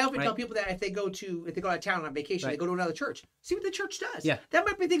 I often Right. tell people that if they go out of town on vacation, Right. they go to another church. See what the church does. Yeah. That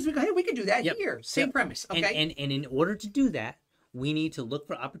might be things we go, hey, we can do that Yep. here. Same Yep. premise. Okay. And in order to do that, we need to look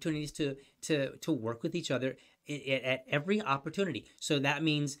for opportunities to work with each other at every opportunity. So that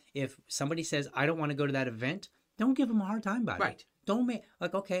means if somebody says, I don't want to go to that event, don't give them a hard time about it. Right. Don't make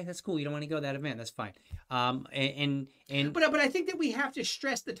like, okay, that's cool. You don't want to go to that event. That's fine. And But I think that we have to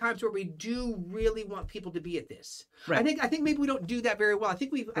stress the times where we do really want people to be at this. Right. I think maybe we don't do that very well. I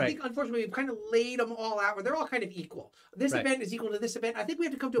think Right. unfortunately we've kind of laid them all out where they're all kind of equal. This Right. event is equal to this event. I think we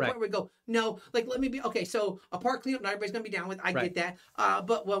have to come to a Right. point where we go, no, like let me be okay. So a park cleanup, not everybody's gonna be down with. I Right. get that.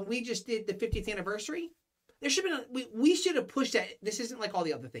 But when we just did the 50th anniversary. There should have been we should have pushed that. This isn't like all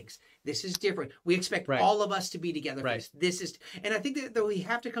the other things. This is different. We expect Right. all of us to be together. For Right. this is, and I think that we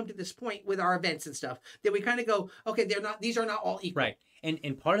have to come to this point with our events and stuff that we kind of go, okay, these are not all equal. right.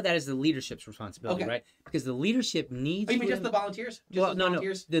 And part of that is the leadership's responsibility, Okay. right? Because the leadership needs Oh, you mean to just the volunteers? Just well, the no.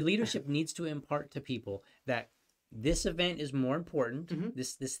 volunteers? The leadership needs to impart to people that this event is more important. Mhm.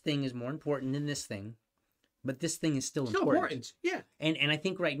 This thing is more important than this thing, but this thing is still Still important. important. Yeah. And I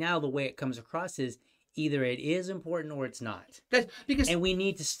think right now the way it comes across is either it is important or it's not. That's because And we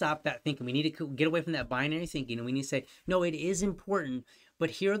need to stop that thinking. We need to get away from that binary thinking, and we need to say, no, it is important, but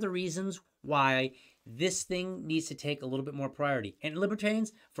here are the reasons why this thing needs to take a little bit more priority. And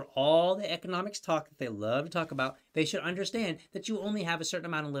libertarians, for all the economics talk that they love to talk about, they should understand that you only have a certain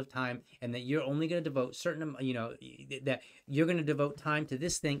amount of live time, and that you're only going to devote that you're going to devote time to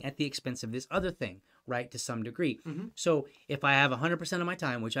this thing at the expense of this other thing, right? To some degree. Mhm. So if I have 100% of my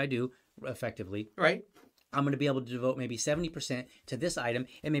time, which I do effectively, right. I'm going to be able to devote maybe 70% to this item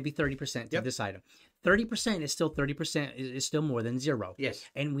and maybe 30% to Yep. this item. 30% is still 30% is still more than zero. Yes.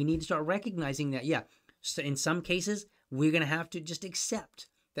 And we need to start recognizing that, yeah, so in some cases, we're going to have to just accept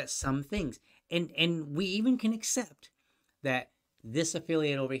that some things, and we even can accept that this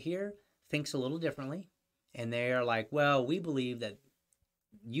affiliate over here thinks a little differently. And they are like, well, we believe that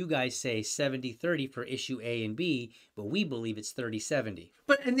you guys say 70-30 for issue A and B, but we believe it's 30-70.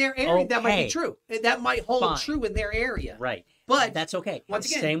 But in their area, that might Okay. be true. That might hold Fine. true in their area. Right. But that's okay. once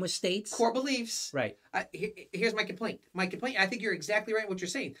again, same with states. Core beliefs. Right. Here's my complaint. I think you're exactly right in what you're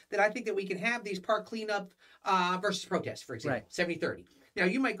saying. That I think that we can have these park cleanup versus protest, for example, Right. 70-30. Now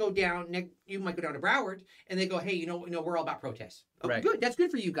you might go down to Broward, and they go, hey, you know, we're all about protests. Oh, Right. Good. That's good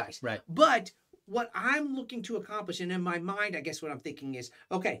for you guys. Right. But what I'm looking to accomplish, and in my mind, I guess what I'm thinking is,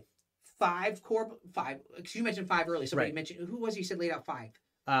 okay, five. You mentioned 5 earlier. Somebody Right. mentioned, who was he said laid out 5?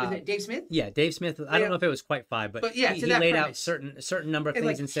 Was it Dave Smith? Yeah, Dave Smith. I don't know if it was quite 5, but yeah, he to that laid out premise. certain number of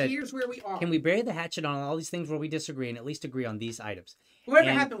things and said, here's where we are. can we bury the hatchet on all these things where we disagree and at least agree on these items? Whatever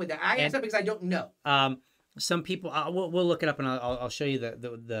And- happened with that? I asked that because I don't know. Some people, we'll look it up and I'll show you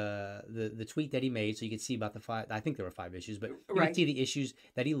the tweet that he made so you can see about the 5. I think there were 5 issues, but you Right. can see the issues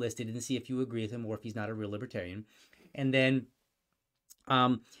that he listed and see if you agree with him or if he's not a real libertarian. And then,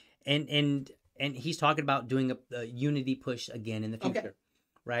 and he's talking about doing a unity push again in the future, Okay.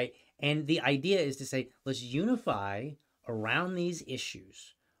 right? And the idea is to say, let's unify around these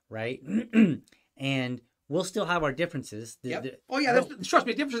issues, right? And we'll still have our differences. Yep. Trust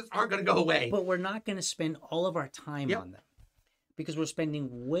me, differences aren't going to go away. But we're not going to spend all of our time Yep. on them because we're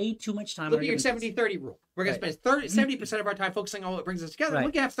spending way too much time Look on at your our differences. 70-30 rule. We're going to spend 70% of our time focusing on what brings us together. Right.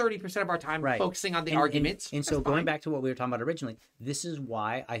 We can have 30% of our time Right. focusing on the And- arguments. And so That's going fine. back to what we were talking about originally, this is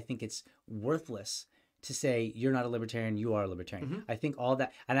why I think it's worthless to say you're not a libertarian, you are a libertarian. Mm-hmm. I think all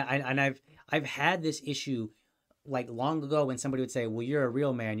that, and I've had this issue like long ago when somebody would say, well, you're a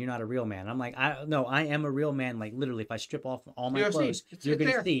real man, you're not a real man. I'm like, no, I am a real man. Like literally, if I strip off all my You'll see. clothes, It's you're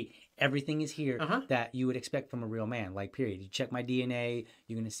going there. to see everything is here Uh-huh. that you would expect from a real man. Like period. You check my DNA,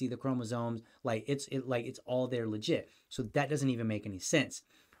 you're going to see the chromosomes. Like it's all there legit. So that doesn't even make any sense,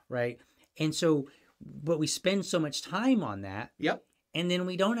 right? And so, but we spend so much time on that. Yep. And then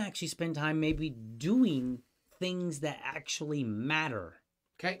we don't actually spend time maybe doing things that actually matter.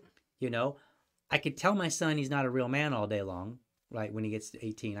 Okay. You know, I could tell my son he's not a real man all day long, right? When he gets to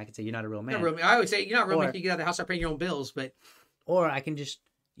 18, I could say, you're not a real man. Not real man. I would say you're not real man Or- until you get out of the house, start paying your own bills. But Or I can just,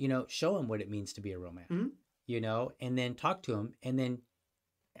 show him what it means to be a real man, Mhm. and then talk to him. And then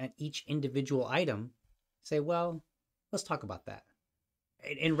at each individual item, say, well, let's talk about that.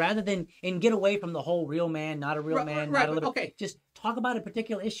 And rather than, and get away from the whole real man, not a real Right, man, right, not a little, okay. just talk about a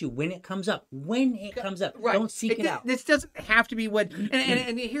particular issue when it comes up. When it comes up. right. Don't seek it out. This doesn't have to be what.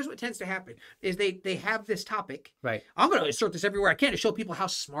 And here's what tends to happen: is they have this topic. Right. I'm going to insert this everywhere I can to show people how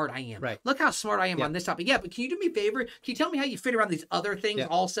smart I am. Right. Look how smart I am Yeah. on this topic. Yeah, but can you do me a favor? Can you tell me how you fit around these other things Yeah.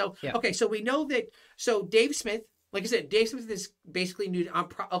 also? Yeah. Okay, so we know that. So Dave Smith, like I said, Dave Smith is basically new.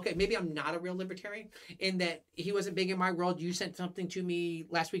 Okay, maybe I'm not a real libertarian in that he wasn't big in my world. You sent something to me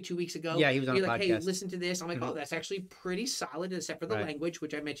last week, 2 weeks ago. Yeah, he was on You're a like, hey, podcast. listen to this. I'm like, oh, that's actually pretty solid, except for the Right. language,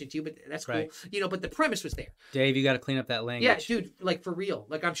 which I mentioned to you, but that's cool. Right. But the premise was there. Dave, you got to clean up that language. Yeah, dude, like for real.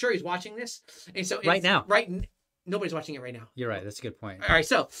 Like I'm sure he's watching this, and so Right now. nobody's watching it right now. You're right. That's a good point. All right,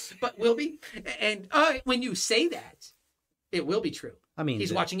 so but will be, and when you say that, it will be true. I mean, He's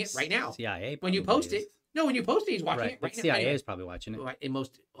the watching it right now. CIA. When you probably post is. it, no, when you post it, he's watching Right. it right The now. CIA Anyway. is probably watching it. Right, in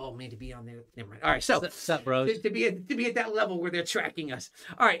most, oh man, to be on there, never mind. All right, so What's up, bros? to be at that level where they're tracking us.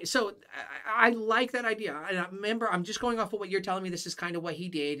 All right, so I like that idea. And I remember, I'm just going off of what you're telling me. This is kind of what he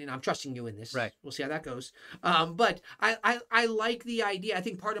did, and I'm trusting you in this. Right. We'll see how that goes. But I like the idea. I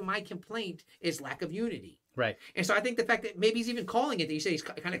think part of my complaint is lack of unity. Right. And so I think the fact that maybe he's even calling it, that you say he's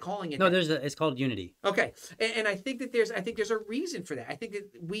kind of calling it. No, that. it's called unity. Okay, and I think that there's a reason for that. I think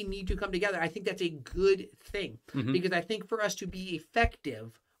that we need to come together. I think that's a good thing Mhm. because I think for us to be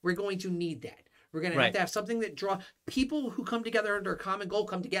effective, we're going to need that. We're going to Right. have to have something that draw people who come together under a common goal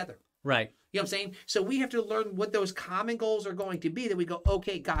come together. Right. You know what I'm saying? So we have to learn what those common goals are going to be. That we go,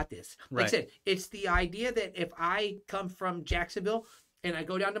 okay, got this. Like I Right. said, it's the idea that if I come from Jacksonville and I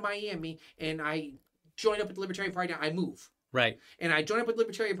go down to Miami and I join up with the Libertarian Party, I move. Right. And I join up with the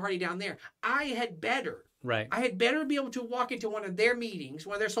Libertarian Party down there, I had better be able to walk into one of their meetings,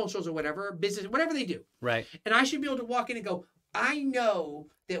 one of their socials or whatever, business, whatever they do. Right. And I should be able to walk in and go, I know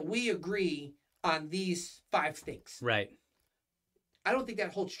that we agree on these 5 things. Right. I don't think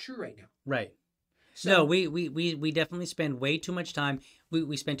that holds true right now. Right. So, No, we definitely spend way too much time.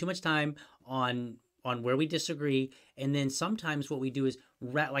 We spend too much time on where we disagree, and then sometimes what we do is,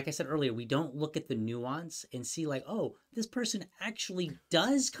 like I said earlier, we don't look at the nuance and see like, oh, this person actually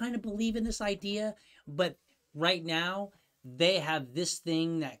does kind of believe in this idea, but right now they have this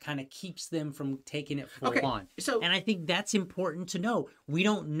thing that kind of keeps them from taking it full Okay, on. so- and I think that's important to know. We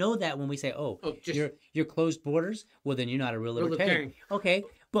don't know that when we say, oh, just- you're closed borders. Well, then you're not a real libertarian. libertarian. Okay,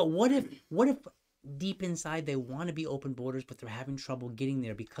 but what if deep inside they want to be open borders, but they're having trouble getting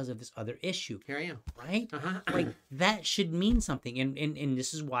there because of this other issue. Here I am. Right? Uh-huh. Like that should mean something. And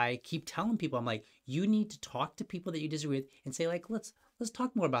this is why I keep telling people, I'm like, you need to talk to people that you disagree with and say, like, let's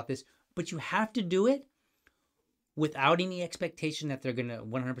talk more about this. But you have to do it without any expectation that they're gonna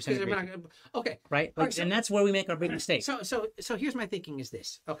 100% agree. Okay. Right? Like, and that's where we make our big mistake. So here's my thinking is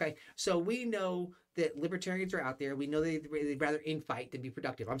this. Okay. So we know that libertarians are out there. We know they'd rather infight than be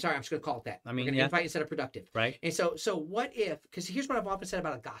productive. I'm sorry, I'm just gonna call it that. I mean, we're gonna infight instead of productive. Right. And so what if, because here's what I've often said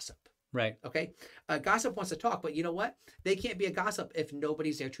about a gossip. Right. Okay. A gossip wants to talk, but you know what? They can't be a gossip if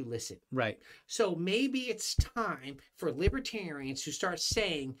nobody's there to listen. Right. So maybe it's time for libertarians to start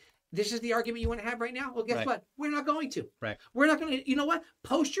saying, this is the argument you want to have right now? Well, guess what? We're not going to. Right. We're not going to, you know what?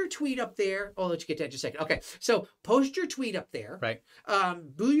 Post your tweet up there. Oh, let you get to that in just a second. Okay. So post your tweet up there. Right.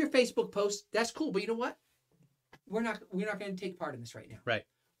 Boo your Facebook post. That's cool. But you know what? We're not going to take part in this right now. Right.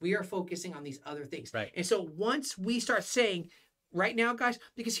 We are focusing on these other things. Right. And so once we start saying, right now, guys,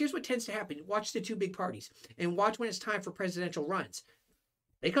 because here's what tends to happen. Watch the two big parties and watch when it's time for presidential runs.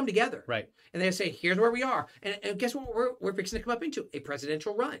 They come together. Right. And they say, here's where we are. And guess what we're fixing to come up into? A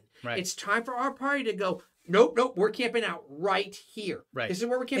presidential run. Right. It's time for our party to go, nope, we're camping out right here. Right. This is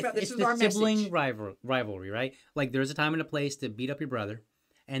where we're camping out. This is our sibling message. rivalry, right? Like there's a time and a place to beat up your brother.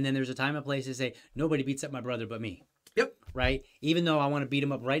 And then there's a time and a place to say, nobody beats up my brother but me. Yep. Right? Even though I want to beat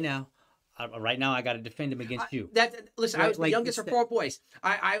him up right now, I got to defend him against you. Listen, Right, I was the like, youngest of four boys.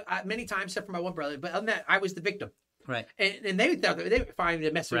 I many times, except for my one brother, but other than that, I was the victim. Right. And they thought they were fine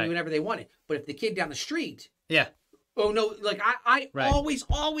to mess with me whenever they wanted. But if the kid down the street, yeah. Oh no! Like I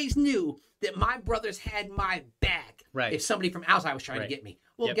always knew that my brothers had my back. Right. If somebody from outside was trying to get me,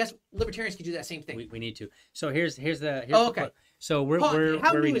 well, guess libertarians can do that same thing. We need to. So here's the. Okay. So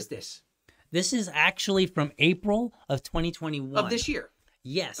how new is this? This is actually from April of 2021 of this year.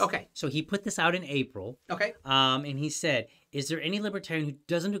 Yes. Okay. So he put this out in April. Okay. And he said, is there any libertarian who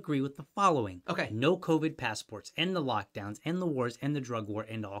doesn't agree with the following? Okay. No COVID passports, end the lockdowns, end the wars, end the drug war,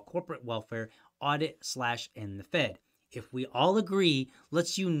 end all corporate welfare, audit/end the Fed. If we all agree,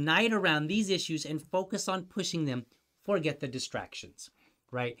 let's unite around these issues and focus on pushing them. Forget the distractions.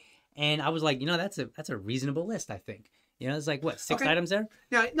 Right. And I was like, that's a reasonable list, I think. It's like what, 6 items there?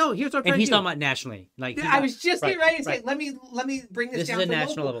 Now, no, here's what I'm and he's talking about nationally. Like I was just getting ready to say, let me bring this down is a to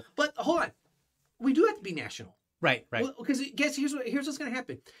national local. level. But hold on, we do have to be national. Right. Because here's what's going to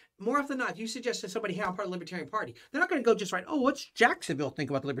happen. More often than not, if you suggest to somebody, hey, I'm part of the Libertarian Party, they're not going to go just right, oh, what's Jacksonville think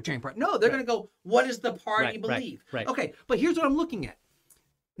about the Libertarian Party? No, they're going to go, what does the party believe? Right. Okay, but here's what I'm looking at.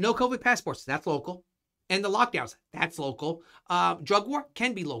 No COVID passports, that's local. And the lockdowns, that's local. Drug war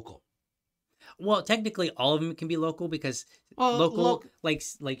can be local. Well, technically, all of them can be local because local, like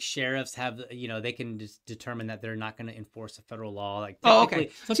sheriffs have, they can just determine that they're not going to enforce a federal law. Like,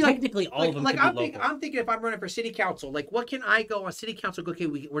 okay. So technically, all of them can be local. I'm thinking if I'm running for city council, like, what can I go on city council? Go, okay,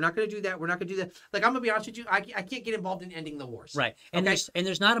 we're not going to do that. We're not going to do that. Like, I'm going to be honest with you, I can't get involved in ending the wars. Right. And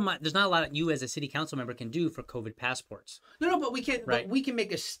there's not a lot that you as a city council member can do for COVID passports. No, but we can. Right. But we can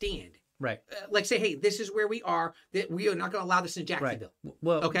make a stand. Right. Like say, hey, this is where we are. That we are not going to allow this in Jacksonville. Right.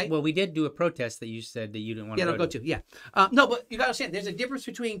 Well, okay. Well, we did do a protest that you said that you didn't want to go to. Yeah. No, but you got to understand, there's a difference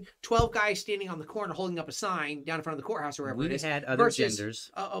between 12 guys standing on the corner holding up a sign down in front of the courthouse or wherever it is. We had other versus, genders.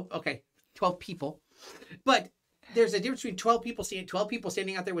 Okay. 12 people. But there's a difference between 12 people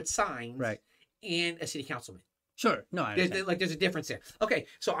standing out there with signs, right, and a city councilman. Sure. No, I understand. There's a difference there. Okay,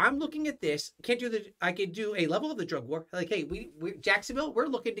 so I'm looking at this. I could do a level of the drug war. Like, hey, we Jacksonville, we're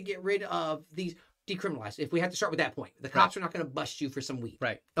looking to get rid of these, decriminalized. If we have to start with that point, the cops are not going to bust you for some weed.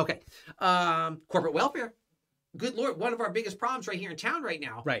 Right. Okay. Corporate welfare. Good Lord, one of our biggest problems right here in town right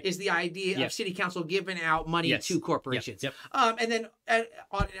now is the idea of city council giving out money to corporations. Yep. And then at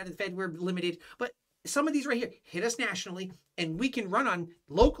the Fed, we're limited. But some of these right here hit us nationally, and we can run on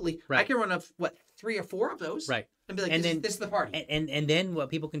locally. Right. I can run of 3 or 4 of those. Right. And be like, this is the party. And then what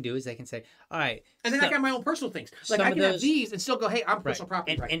people can do is they can say, all right. And then I got my own personal things. Like I can have these and still go, hey, I'm personal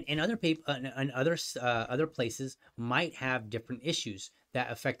property. And other people and other places might have different issues that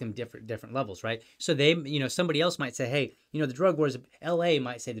affect them different levels, right? So they, somebody else might say, hey, the drug war is, LA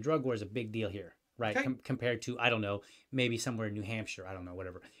might say the drug war is a big deal here, right? Okay. Compared to, I don't know, maybe somewhere in New Hampshire, I don't know,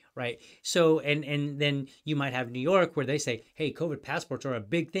 whatever. Right. So, and then you might have New York where they say, hey, COVID passports are a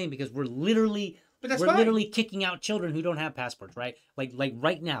big thing because we're literally kicking out children who don't have passports, right? Like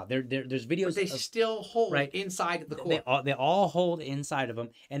right now, there's videos. But they still hold inside of the court. They all hold inside of them,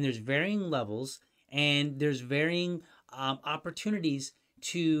 and there's varying levels, and there's varying opportunities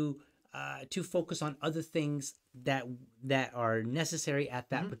to focus on other things that are necessary at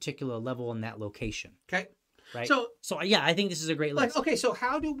that particular level in that location. Okay. right? So yeah, I think this is a great list. like, okay, so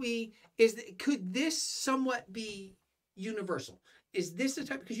how do we, could this somewhat be universal? Is this the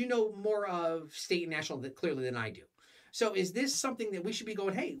type, because you know more of state and national clearly than I do. So is this something that we should be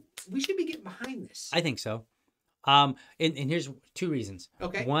going, hey, we should be getting behind this? I think so. And here's two reasons.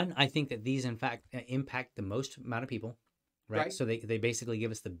 Okay. One, I think that these, in fact, impact the most amount of people, right? So they basically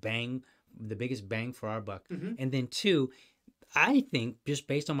give us the biggest bang for our buck. And then two, I think, just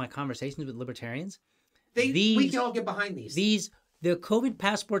based on my conversations with libertarians, we can all get behind these. The COVID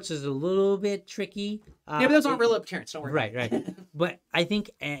passports is a little bit tricky. Yeah, but those aren't real libertarians. Don't worry. Right. But I think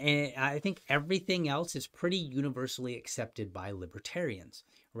everything else is pretty universally accepted by libertarians,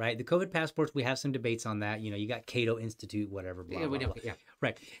 right? The COVID passports, we have some debates on that. You know, you got Cato Institute, whatever. Blah, Yeah, we blah, know. blah. Yeah.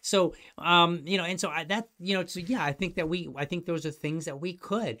 Right. So, you know, and so I think I think those are things that we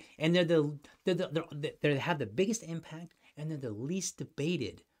could, and they have the biggest impact, and they're the least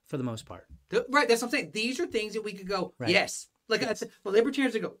debated for the most part. Right. That's what I'm saying. These are things that we could go, right. Yes. Like the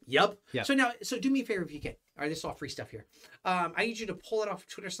libertarians would go, yep. Yep. So do me a favor if you can. All right, this is all free stuff here. I need you to pull it off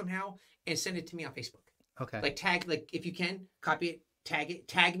Twitter somehow and send it to me on Facebook. Okay. Like tag, like if you can, copy it,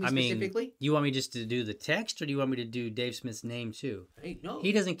 tag me specifically. You want me just to do the text, or do you want me to do Dave Smith's name too? Hey, no.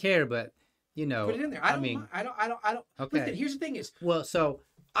 He doesn't care, but you know, put it in there. I don't. Okay. Listen, here's the thing is, well, so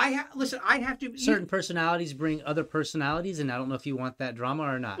I have to. Certain personalities bring other personalities, and I don't know if you want that drama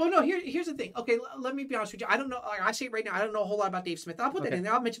or not. Well, no. Here's the thing. Okay, let me be honest with you. I don't know. Like I say it right now, I don't know a whole lot about Dave Smith. I'll put that in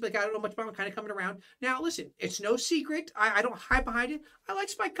there. I'll mention like I don't know much about him. Kind of coming around. Now, listen, it's no secret. I don't hide behind it. I like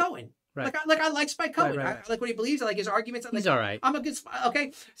Spike Cohen. Right. I like Spike Cohen. Right. I like what he believes. I like his arguments. He's all right. I'm a good.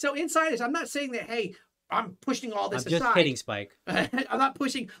 Okay, so inside this, I'm not saying that. Hey, I'm pushing all this aside. I'm just kidding, Spike. I'm not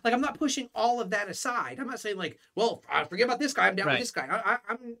pushing all of that aside. I'm not saying like, well, forget about this guy. I'm down with this guy.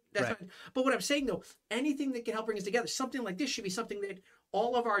 That's not, but what I'm saying though, anything that can help bring us together, something like this should be something that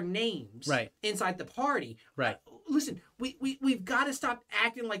all of our names inside the party. Right. Listen, we've got to stop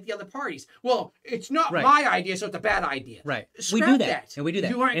acting like the other parties. Well, it's not my idea, so it's a bad idea. Right. Scrap we do that. And we do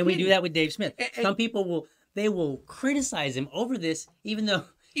that. And we do that with Dave Smith. Some people will criticize him over this, even though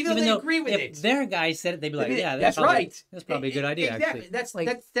they agree with it. If their guy said it, they'd be like, "Yeah, that's right. That's probably a good idea." Exactly.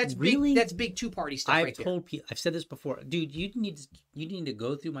 Actually, that's really big. That's big two-party stuff. I've told people. I've said this before, dude. You need to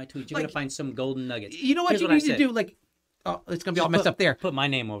go through my tweets. You're gonna find some golden nuggets. You know what you need to do? Like, oh, it's gonna be all messed up there. Put my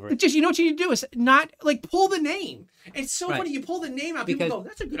name over it. Just you know what you need to do is not like pull the name. It's so funny. You pull the name out, people go,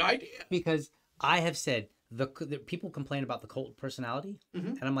 "That's a good idea." Because I have said the people complain about the cult of personality,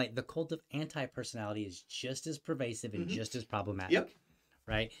 and I'm like, the cult of anti-personality is just as pervasive and just as problematic. Yep.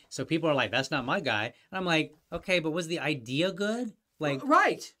 Right. So people are like, that's not my guy. And I'm like, okay, but was the idea good? Like,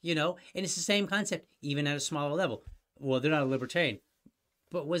 right. You know, and it's the same concept, even at a smaller level. Well, they're not a libertarian,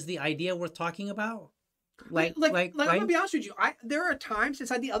 but was the idea worth talking about? Like I'm gonna be honest with you. There are times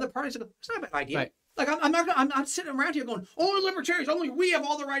inside the other parties that go, it's not a bad idea. Right. Like I'm sitting around here going, only libertarians, only we have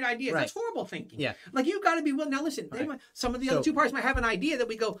all the right ideas. Right. That's horrible thinking. Yeah. Like you've got to be willing. Now listen, some of the other two parties might have an idea that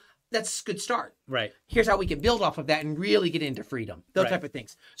we go, that's a good start. Right. Here's how we can build off of that and really get into freedom. Those type of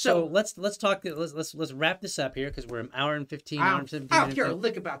things. So let's talk. Let's wrap this up here because we're an hour and 15. Hour and 17 I don't care a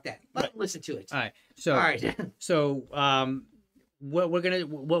lick about that. Listen to it. All right. So what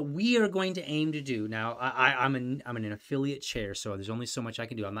we are going to aim to do now. I'm an affiliate chair, so there's only so much I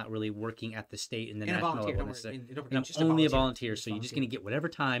can do. I'm not really working at the state and the national level. I'm only a volunteer, so you're just going to get whatever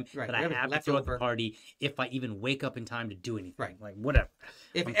time that I have to throw at the party if I even wake up in time to do anything. Right. Like whatever.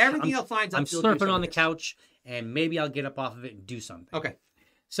 If everything else lines up, I'm surfing on the couch, and maybe I'll get up off of it and do something. Okay.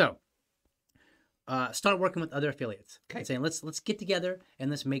 So start working with other affiliates. Okay. And saying let's get together and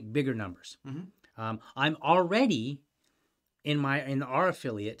let's make bigger numbers. I'm already in our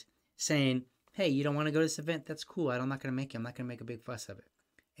affiliate saying, hey, you don't want to go to this event? That's cool. I'm not going to make it. I'm not going to make a big fuss of it.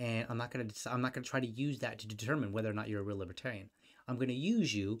 And I'm not going to try to use that to determine whether or not you're a real libertarian. I'm going to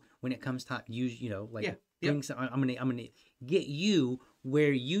use you when it comes time. I'm going to get you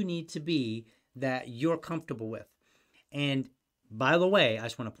where you need to be that you're comfortable with. And by the way, I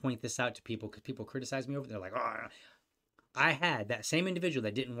just want to point this out to people because people criticize me over there. They're like, oh, I had that same individual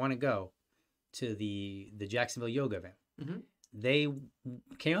that didn't want to go to the Jacksonville yoga event. They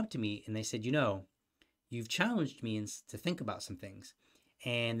came up to me and they said, you've challenged me to think about some things.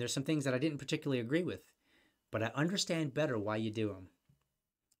 And there's some things that I didn't particularly agree with, but I understand better why you do them.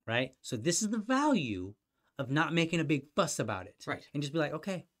 Right? So this is the value of not making a big fuss about it. Right. And just be like,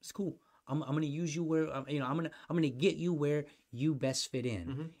 okay, it's cool. I'm going to use you where, I'm going to get you where you best fit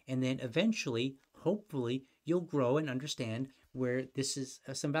in. And then eventually, hopefully, you'll grow and understand where this is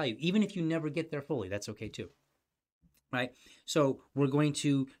some value. Even if you never get there fully, that's okay too. Right? So we're going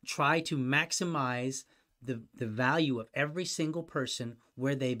to try to maximize the value of every single person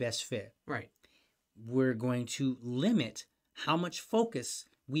where they best fit. Right. we're going to limit how much focus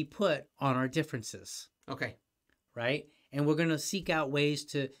we put on our differences. Okay. Right? And we're going to seek out ways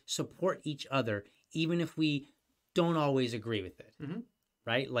to support each other, even if we don't always agree with it. Mm-hmm.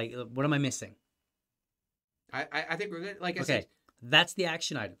 Right? Like, what am I missing? I think we're good. Like I Okay. said. That's the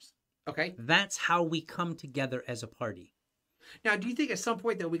action items. Okay. That's how we come together as a party. Now, do you think at some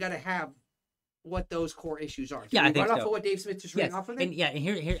point, though, we got to have what those core issues are? Yeah, I think right so. off of what Dave Smith just ran off of there? And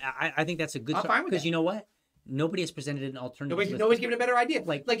here, I think that's a good I'm fine with because that. you know what? Nobody has presented an alternative. Nobody's given a better idea.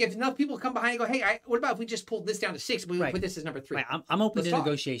 Like if enough people come behind and go, hey, what about if we just pulled this down to 6? We Right. put this as number 3. Right, I'm open Let's to talk.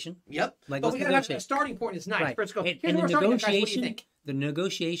 negotiation. Yep. Like, but let's we got to have a negotiate. starting point. It's nice. Right. Let's go. And Here's the where we're starting, guys. What do you negotiation, think? the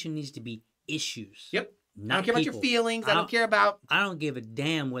negotiation needs to be issues. Yep. Not I don't care about people. your feelings. I don't care about. I don't give a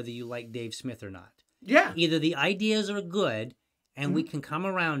damn whether you like Dave Smith or not. Yeah. Either the ideas are good, and we can come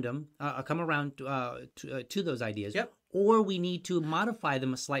around to those ideas. Yep. Or we need to modify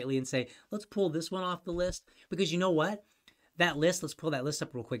them slightly and say, let's pull this one off the list. Because you know what? That list, let's pull that list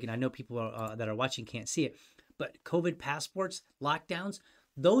up real quick. And I know people that are watching can't see it. But COVID passports, lockdowns,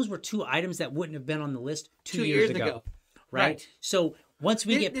 those were 2 items that wouldn't have been on the list 2 years ago. Right? So once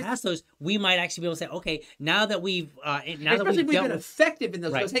we get past those, we might actually be able to say, okay, now that we've Especially if we've been effective in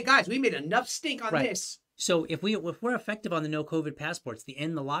those. Right. Goes, hey, guys, we made enough stink on Right. this. So if we're effective on the no COVID passports, the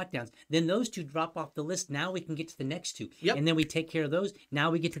end the lockdowns, then those 2 drop off the list. Now we can get to the next 2, Yep. and then we take care of those. Now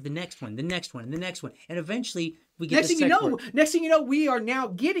we get to the next one, the next one, and the next one, and eventually we get. Next to thing sex work. you know, we are now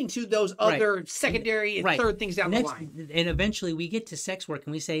getting to those other secondary and Right. third things down the line. And eventually we get to sex work,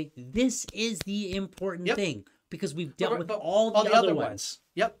 and we say this is the important Yep. thing because we've dealt with But all the other ones.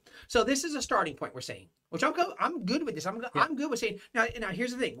 Yep. So this is a starting point. We're saying, which I'm good with this. I'm good with saying. Now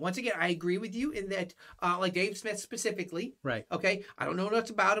here's the thing. Once again, I agree with you in that, like Dave Smith specifically. Right. Okay. I don't know much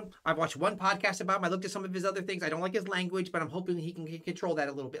about him. I've watched one podcast about him. I looked at some of his other things. I don't like his language, but I'm hoping he can control that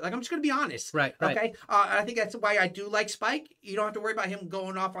a little bit. Like, I'm just going to be honest. Right. Okay. I think that's why I do like Spike. You don't have to worry about him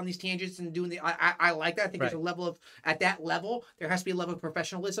going off on these tangents and doing I like that. I think there's a level of, at that level, there has to be a level of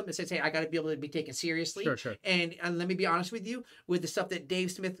professionalism that says, hey, I got to be able to be taken seriously. Sure. And let me be honest with you, with the stuff that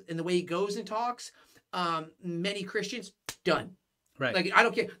Dave Smith and the way he goes and talks, many Christians done. Right. Like, I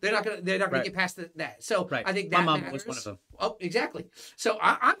don't care. They're not gonna get past that. So I think that my mom matters. was one of them. Oh, exactly. So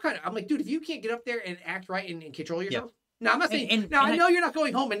I'm like, dude, if you can't get up there and act right and control yourself. No, I'm not saying. I know you're not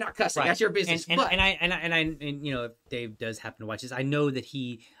going home and not cussing. Right. That's your business. And but you know, if Dave does happen to watch this, I know that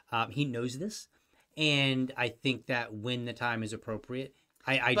he knows this, and I think that when the time is appropriate,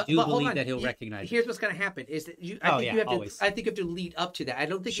 I do believe that he'll recognize. Here's what's going to happen: is that I think you have to lead up to that. I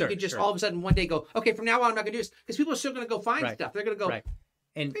don't think you can just all of a sudden one day go, okay, from now on I'm not going to do this, because people are still going to go find stuff. They're going to go,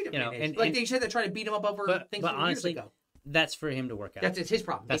 and wait a you know, minute. And like they said, they're trying to beat him up over things but from honestly, years ago. That's for him to work out. That's his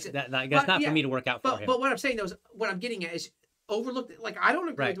problem. That's not for me to work out for him. But what I'm saying though is, what I'm getting at is, overlooked. Like, I don't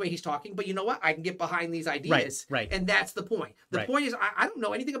agree with the way he's talking, but you know what? I can get behind these ideas. Right. And that's the point. The point is, I don't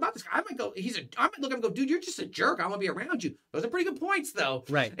know anything about this guy. I might look at him and go, dude, you're just a jerk. I want to be around you. Those are pretty good points, though.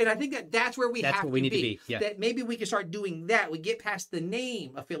 Right. And I think that's where we need to be. Yeah. That maybe we can start doing that. We get past the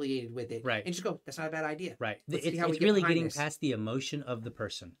name affiliated with it. Right. And just go, that's not a bad idea. Right. It's really getting past the emotion of the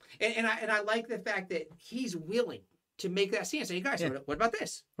person. And I like the fact that he's willing to make that stance. Say, hey guys, what about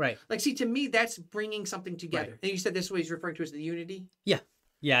this? Right. Like, see, to me, that's bringing something together. And you said this is what he's referring to as the unity. Yeah.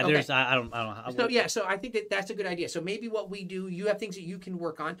 Yeah. Okay. There's I don't know. So I think that's a good idea. So maybe what we do, you have things that you can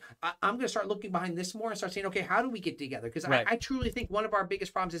work on. I'm going to start looking behind this more and start saying, okay, how do we get together? Because I truly think one of our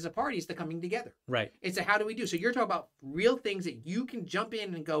biggest problems as a party is the coming together. Right. It's a how do we do? So you're talking about real things that you can jump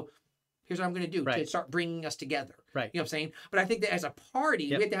in and go, here's what I'm going to do to start bringing us together. Right. You know what I'm saying? But I think that as a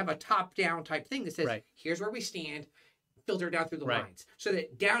party, we have to have a top-down type thing that says, here's where we stand, filter down through the lines. So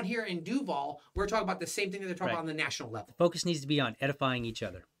that down here in Duval, we're talking about the same thing that they're talking about on the national level. Focus needs to be on edifying each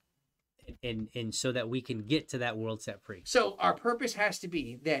other. And so that we can get to that world set free. So our purpose has to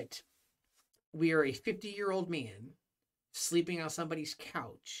be that we are a 50-year-old man sleeping on somebody's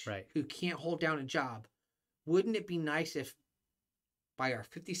couch who can't hold down a job. Wouldn't it be nice if by our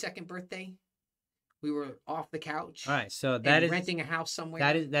 52nd birthday we were off the couch? All right, so that is renting a house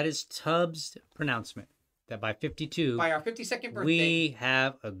somewhere. That is Tubbs' pronouncement that by 52, by our 52nd birthday, we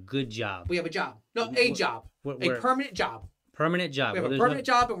have a good job. We have a job. No, a job. A permanent job. Permanent job. We have a permanent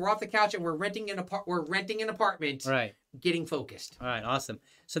job, and we're off the couch, and we're renting an apartment. Right. Getting focused. All right. Awesome.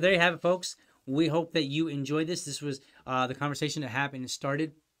 So there you have it, folks. We hope that you enjoyed this. This was the conversation that happened and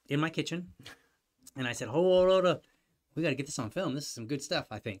started in my kitchen, and I said, "Hold up, we got to get this on film. This is some good stuff."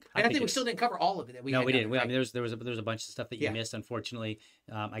 I think. And I think we still didn't cover all of it. No, we didn't. I mean, there was a bunch of stuff that you missed, unfortunately.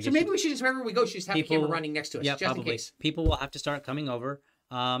 So maybe we should just, wherever we go, just have a camera running next to us, just probably. in case. People will have to start coming over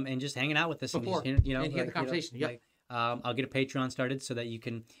and just hanging out with us before and just, and hear the conversation. I'll get a Patreon started so that you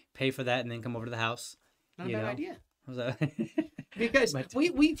can pay for that and then come over to the house. Not a bad idea. How's that? Because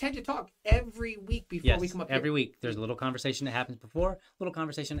we tend to talk every week before we come up every here. week. There's a little conversation that happens before, a little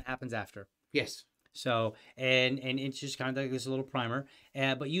conversation that happens after. Yes. So, and it's just kind of like this little primer.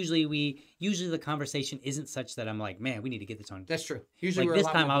 But usually the conversation isn't such that I'm like, man, we need to get this on. That's true. Usually like we're this a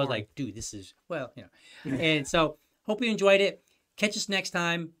lot time more I was boring. like, dude, this is, well, you know. And so hope you enjoyed it. Catch us next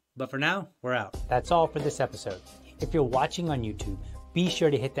time. But for now, we're out. That's all for this episode. If you're watching on YouTube, be sure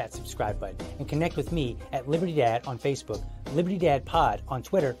to hit that subscribe button and connect with me at Liberty Dad on Facebook, Liberty Dad Pod on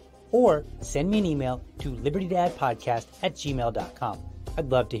Twitter, or send me an email to libertydadpodcast@gmail.com. I'd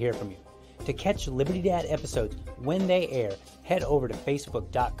love to hear from you. To catch Liberty Dad episodes when they air, head over to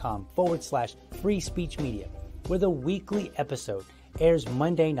facebook.com/free speech media, where the weekly episode airs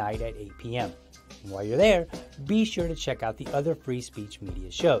Monday night at 8 p.m. And while you're there, be sure to check out the other free speech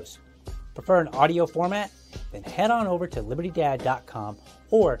media shows. Prefer an audio format? Then head on over to libertydad.com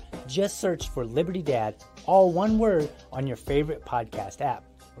or just search for Liberty Dad, all one word, on your favorite podcast app.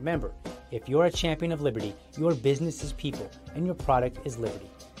 Remember, if you're a champion of liberty, your business is people and your product is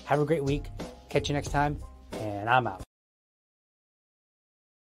liberty. Have a great week. Catch you next time, and I'm out.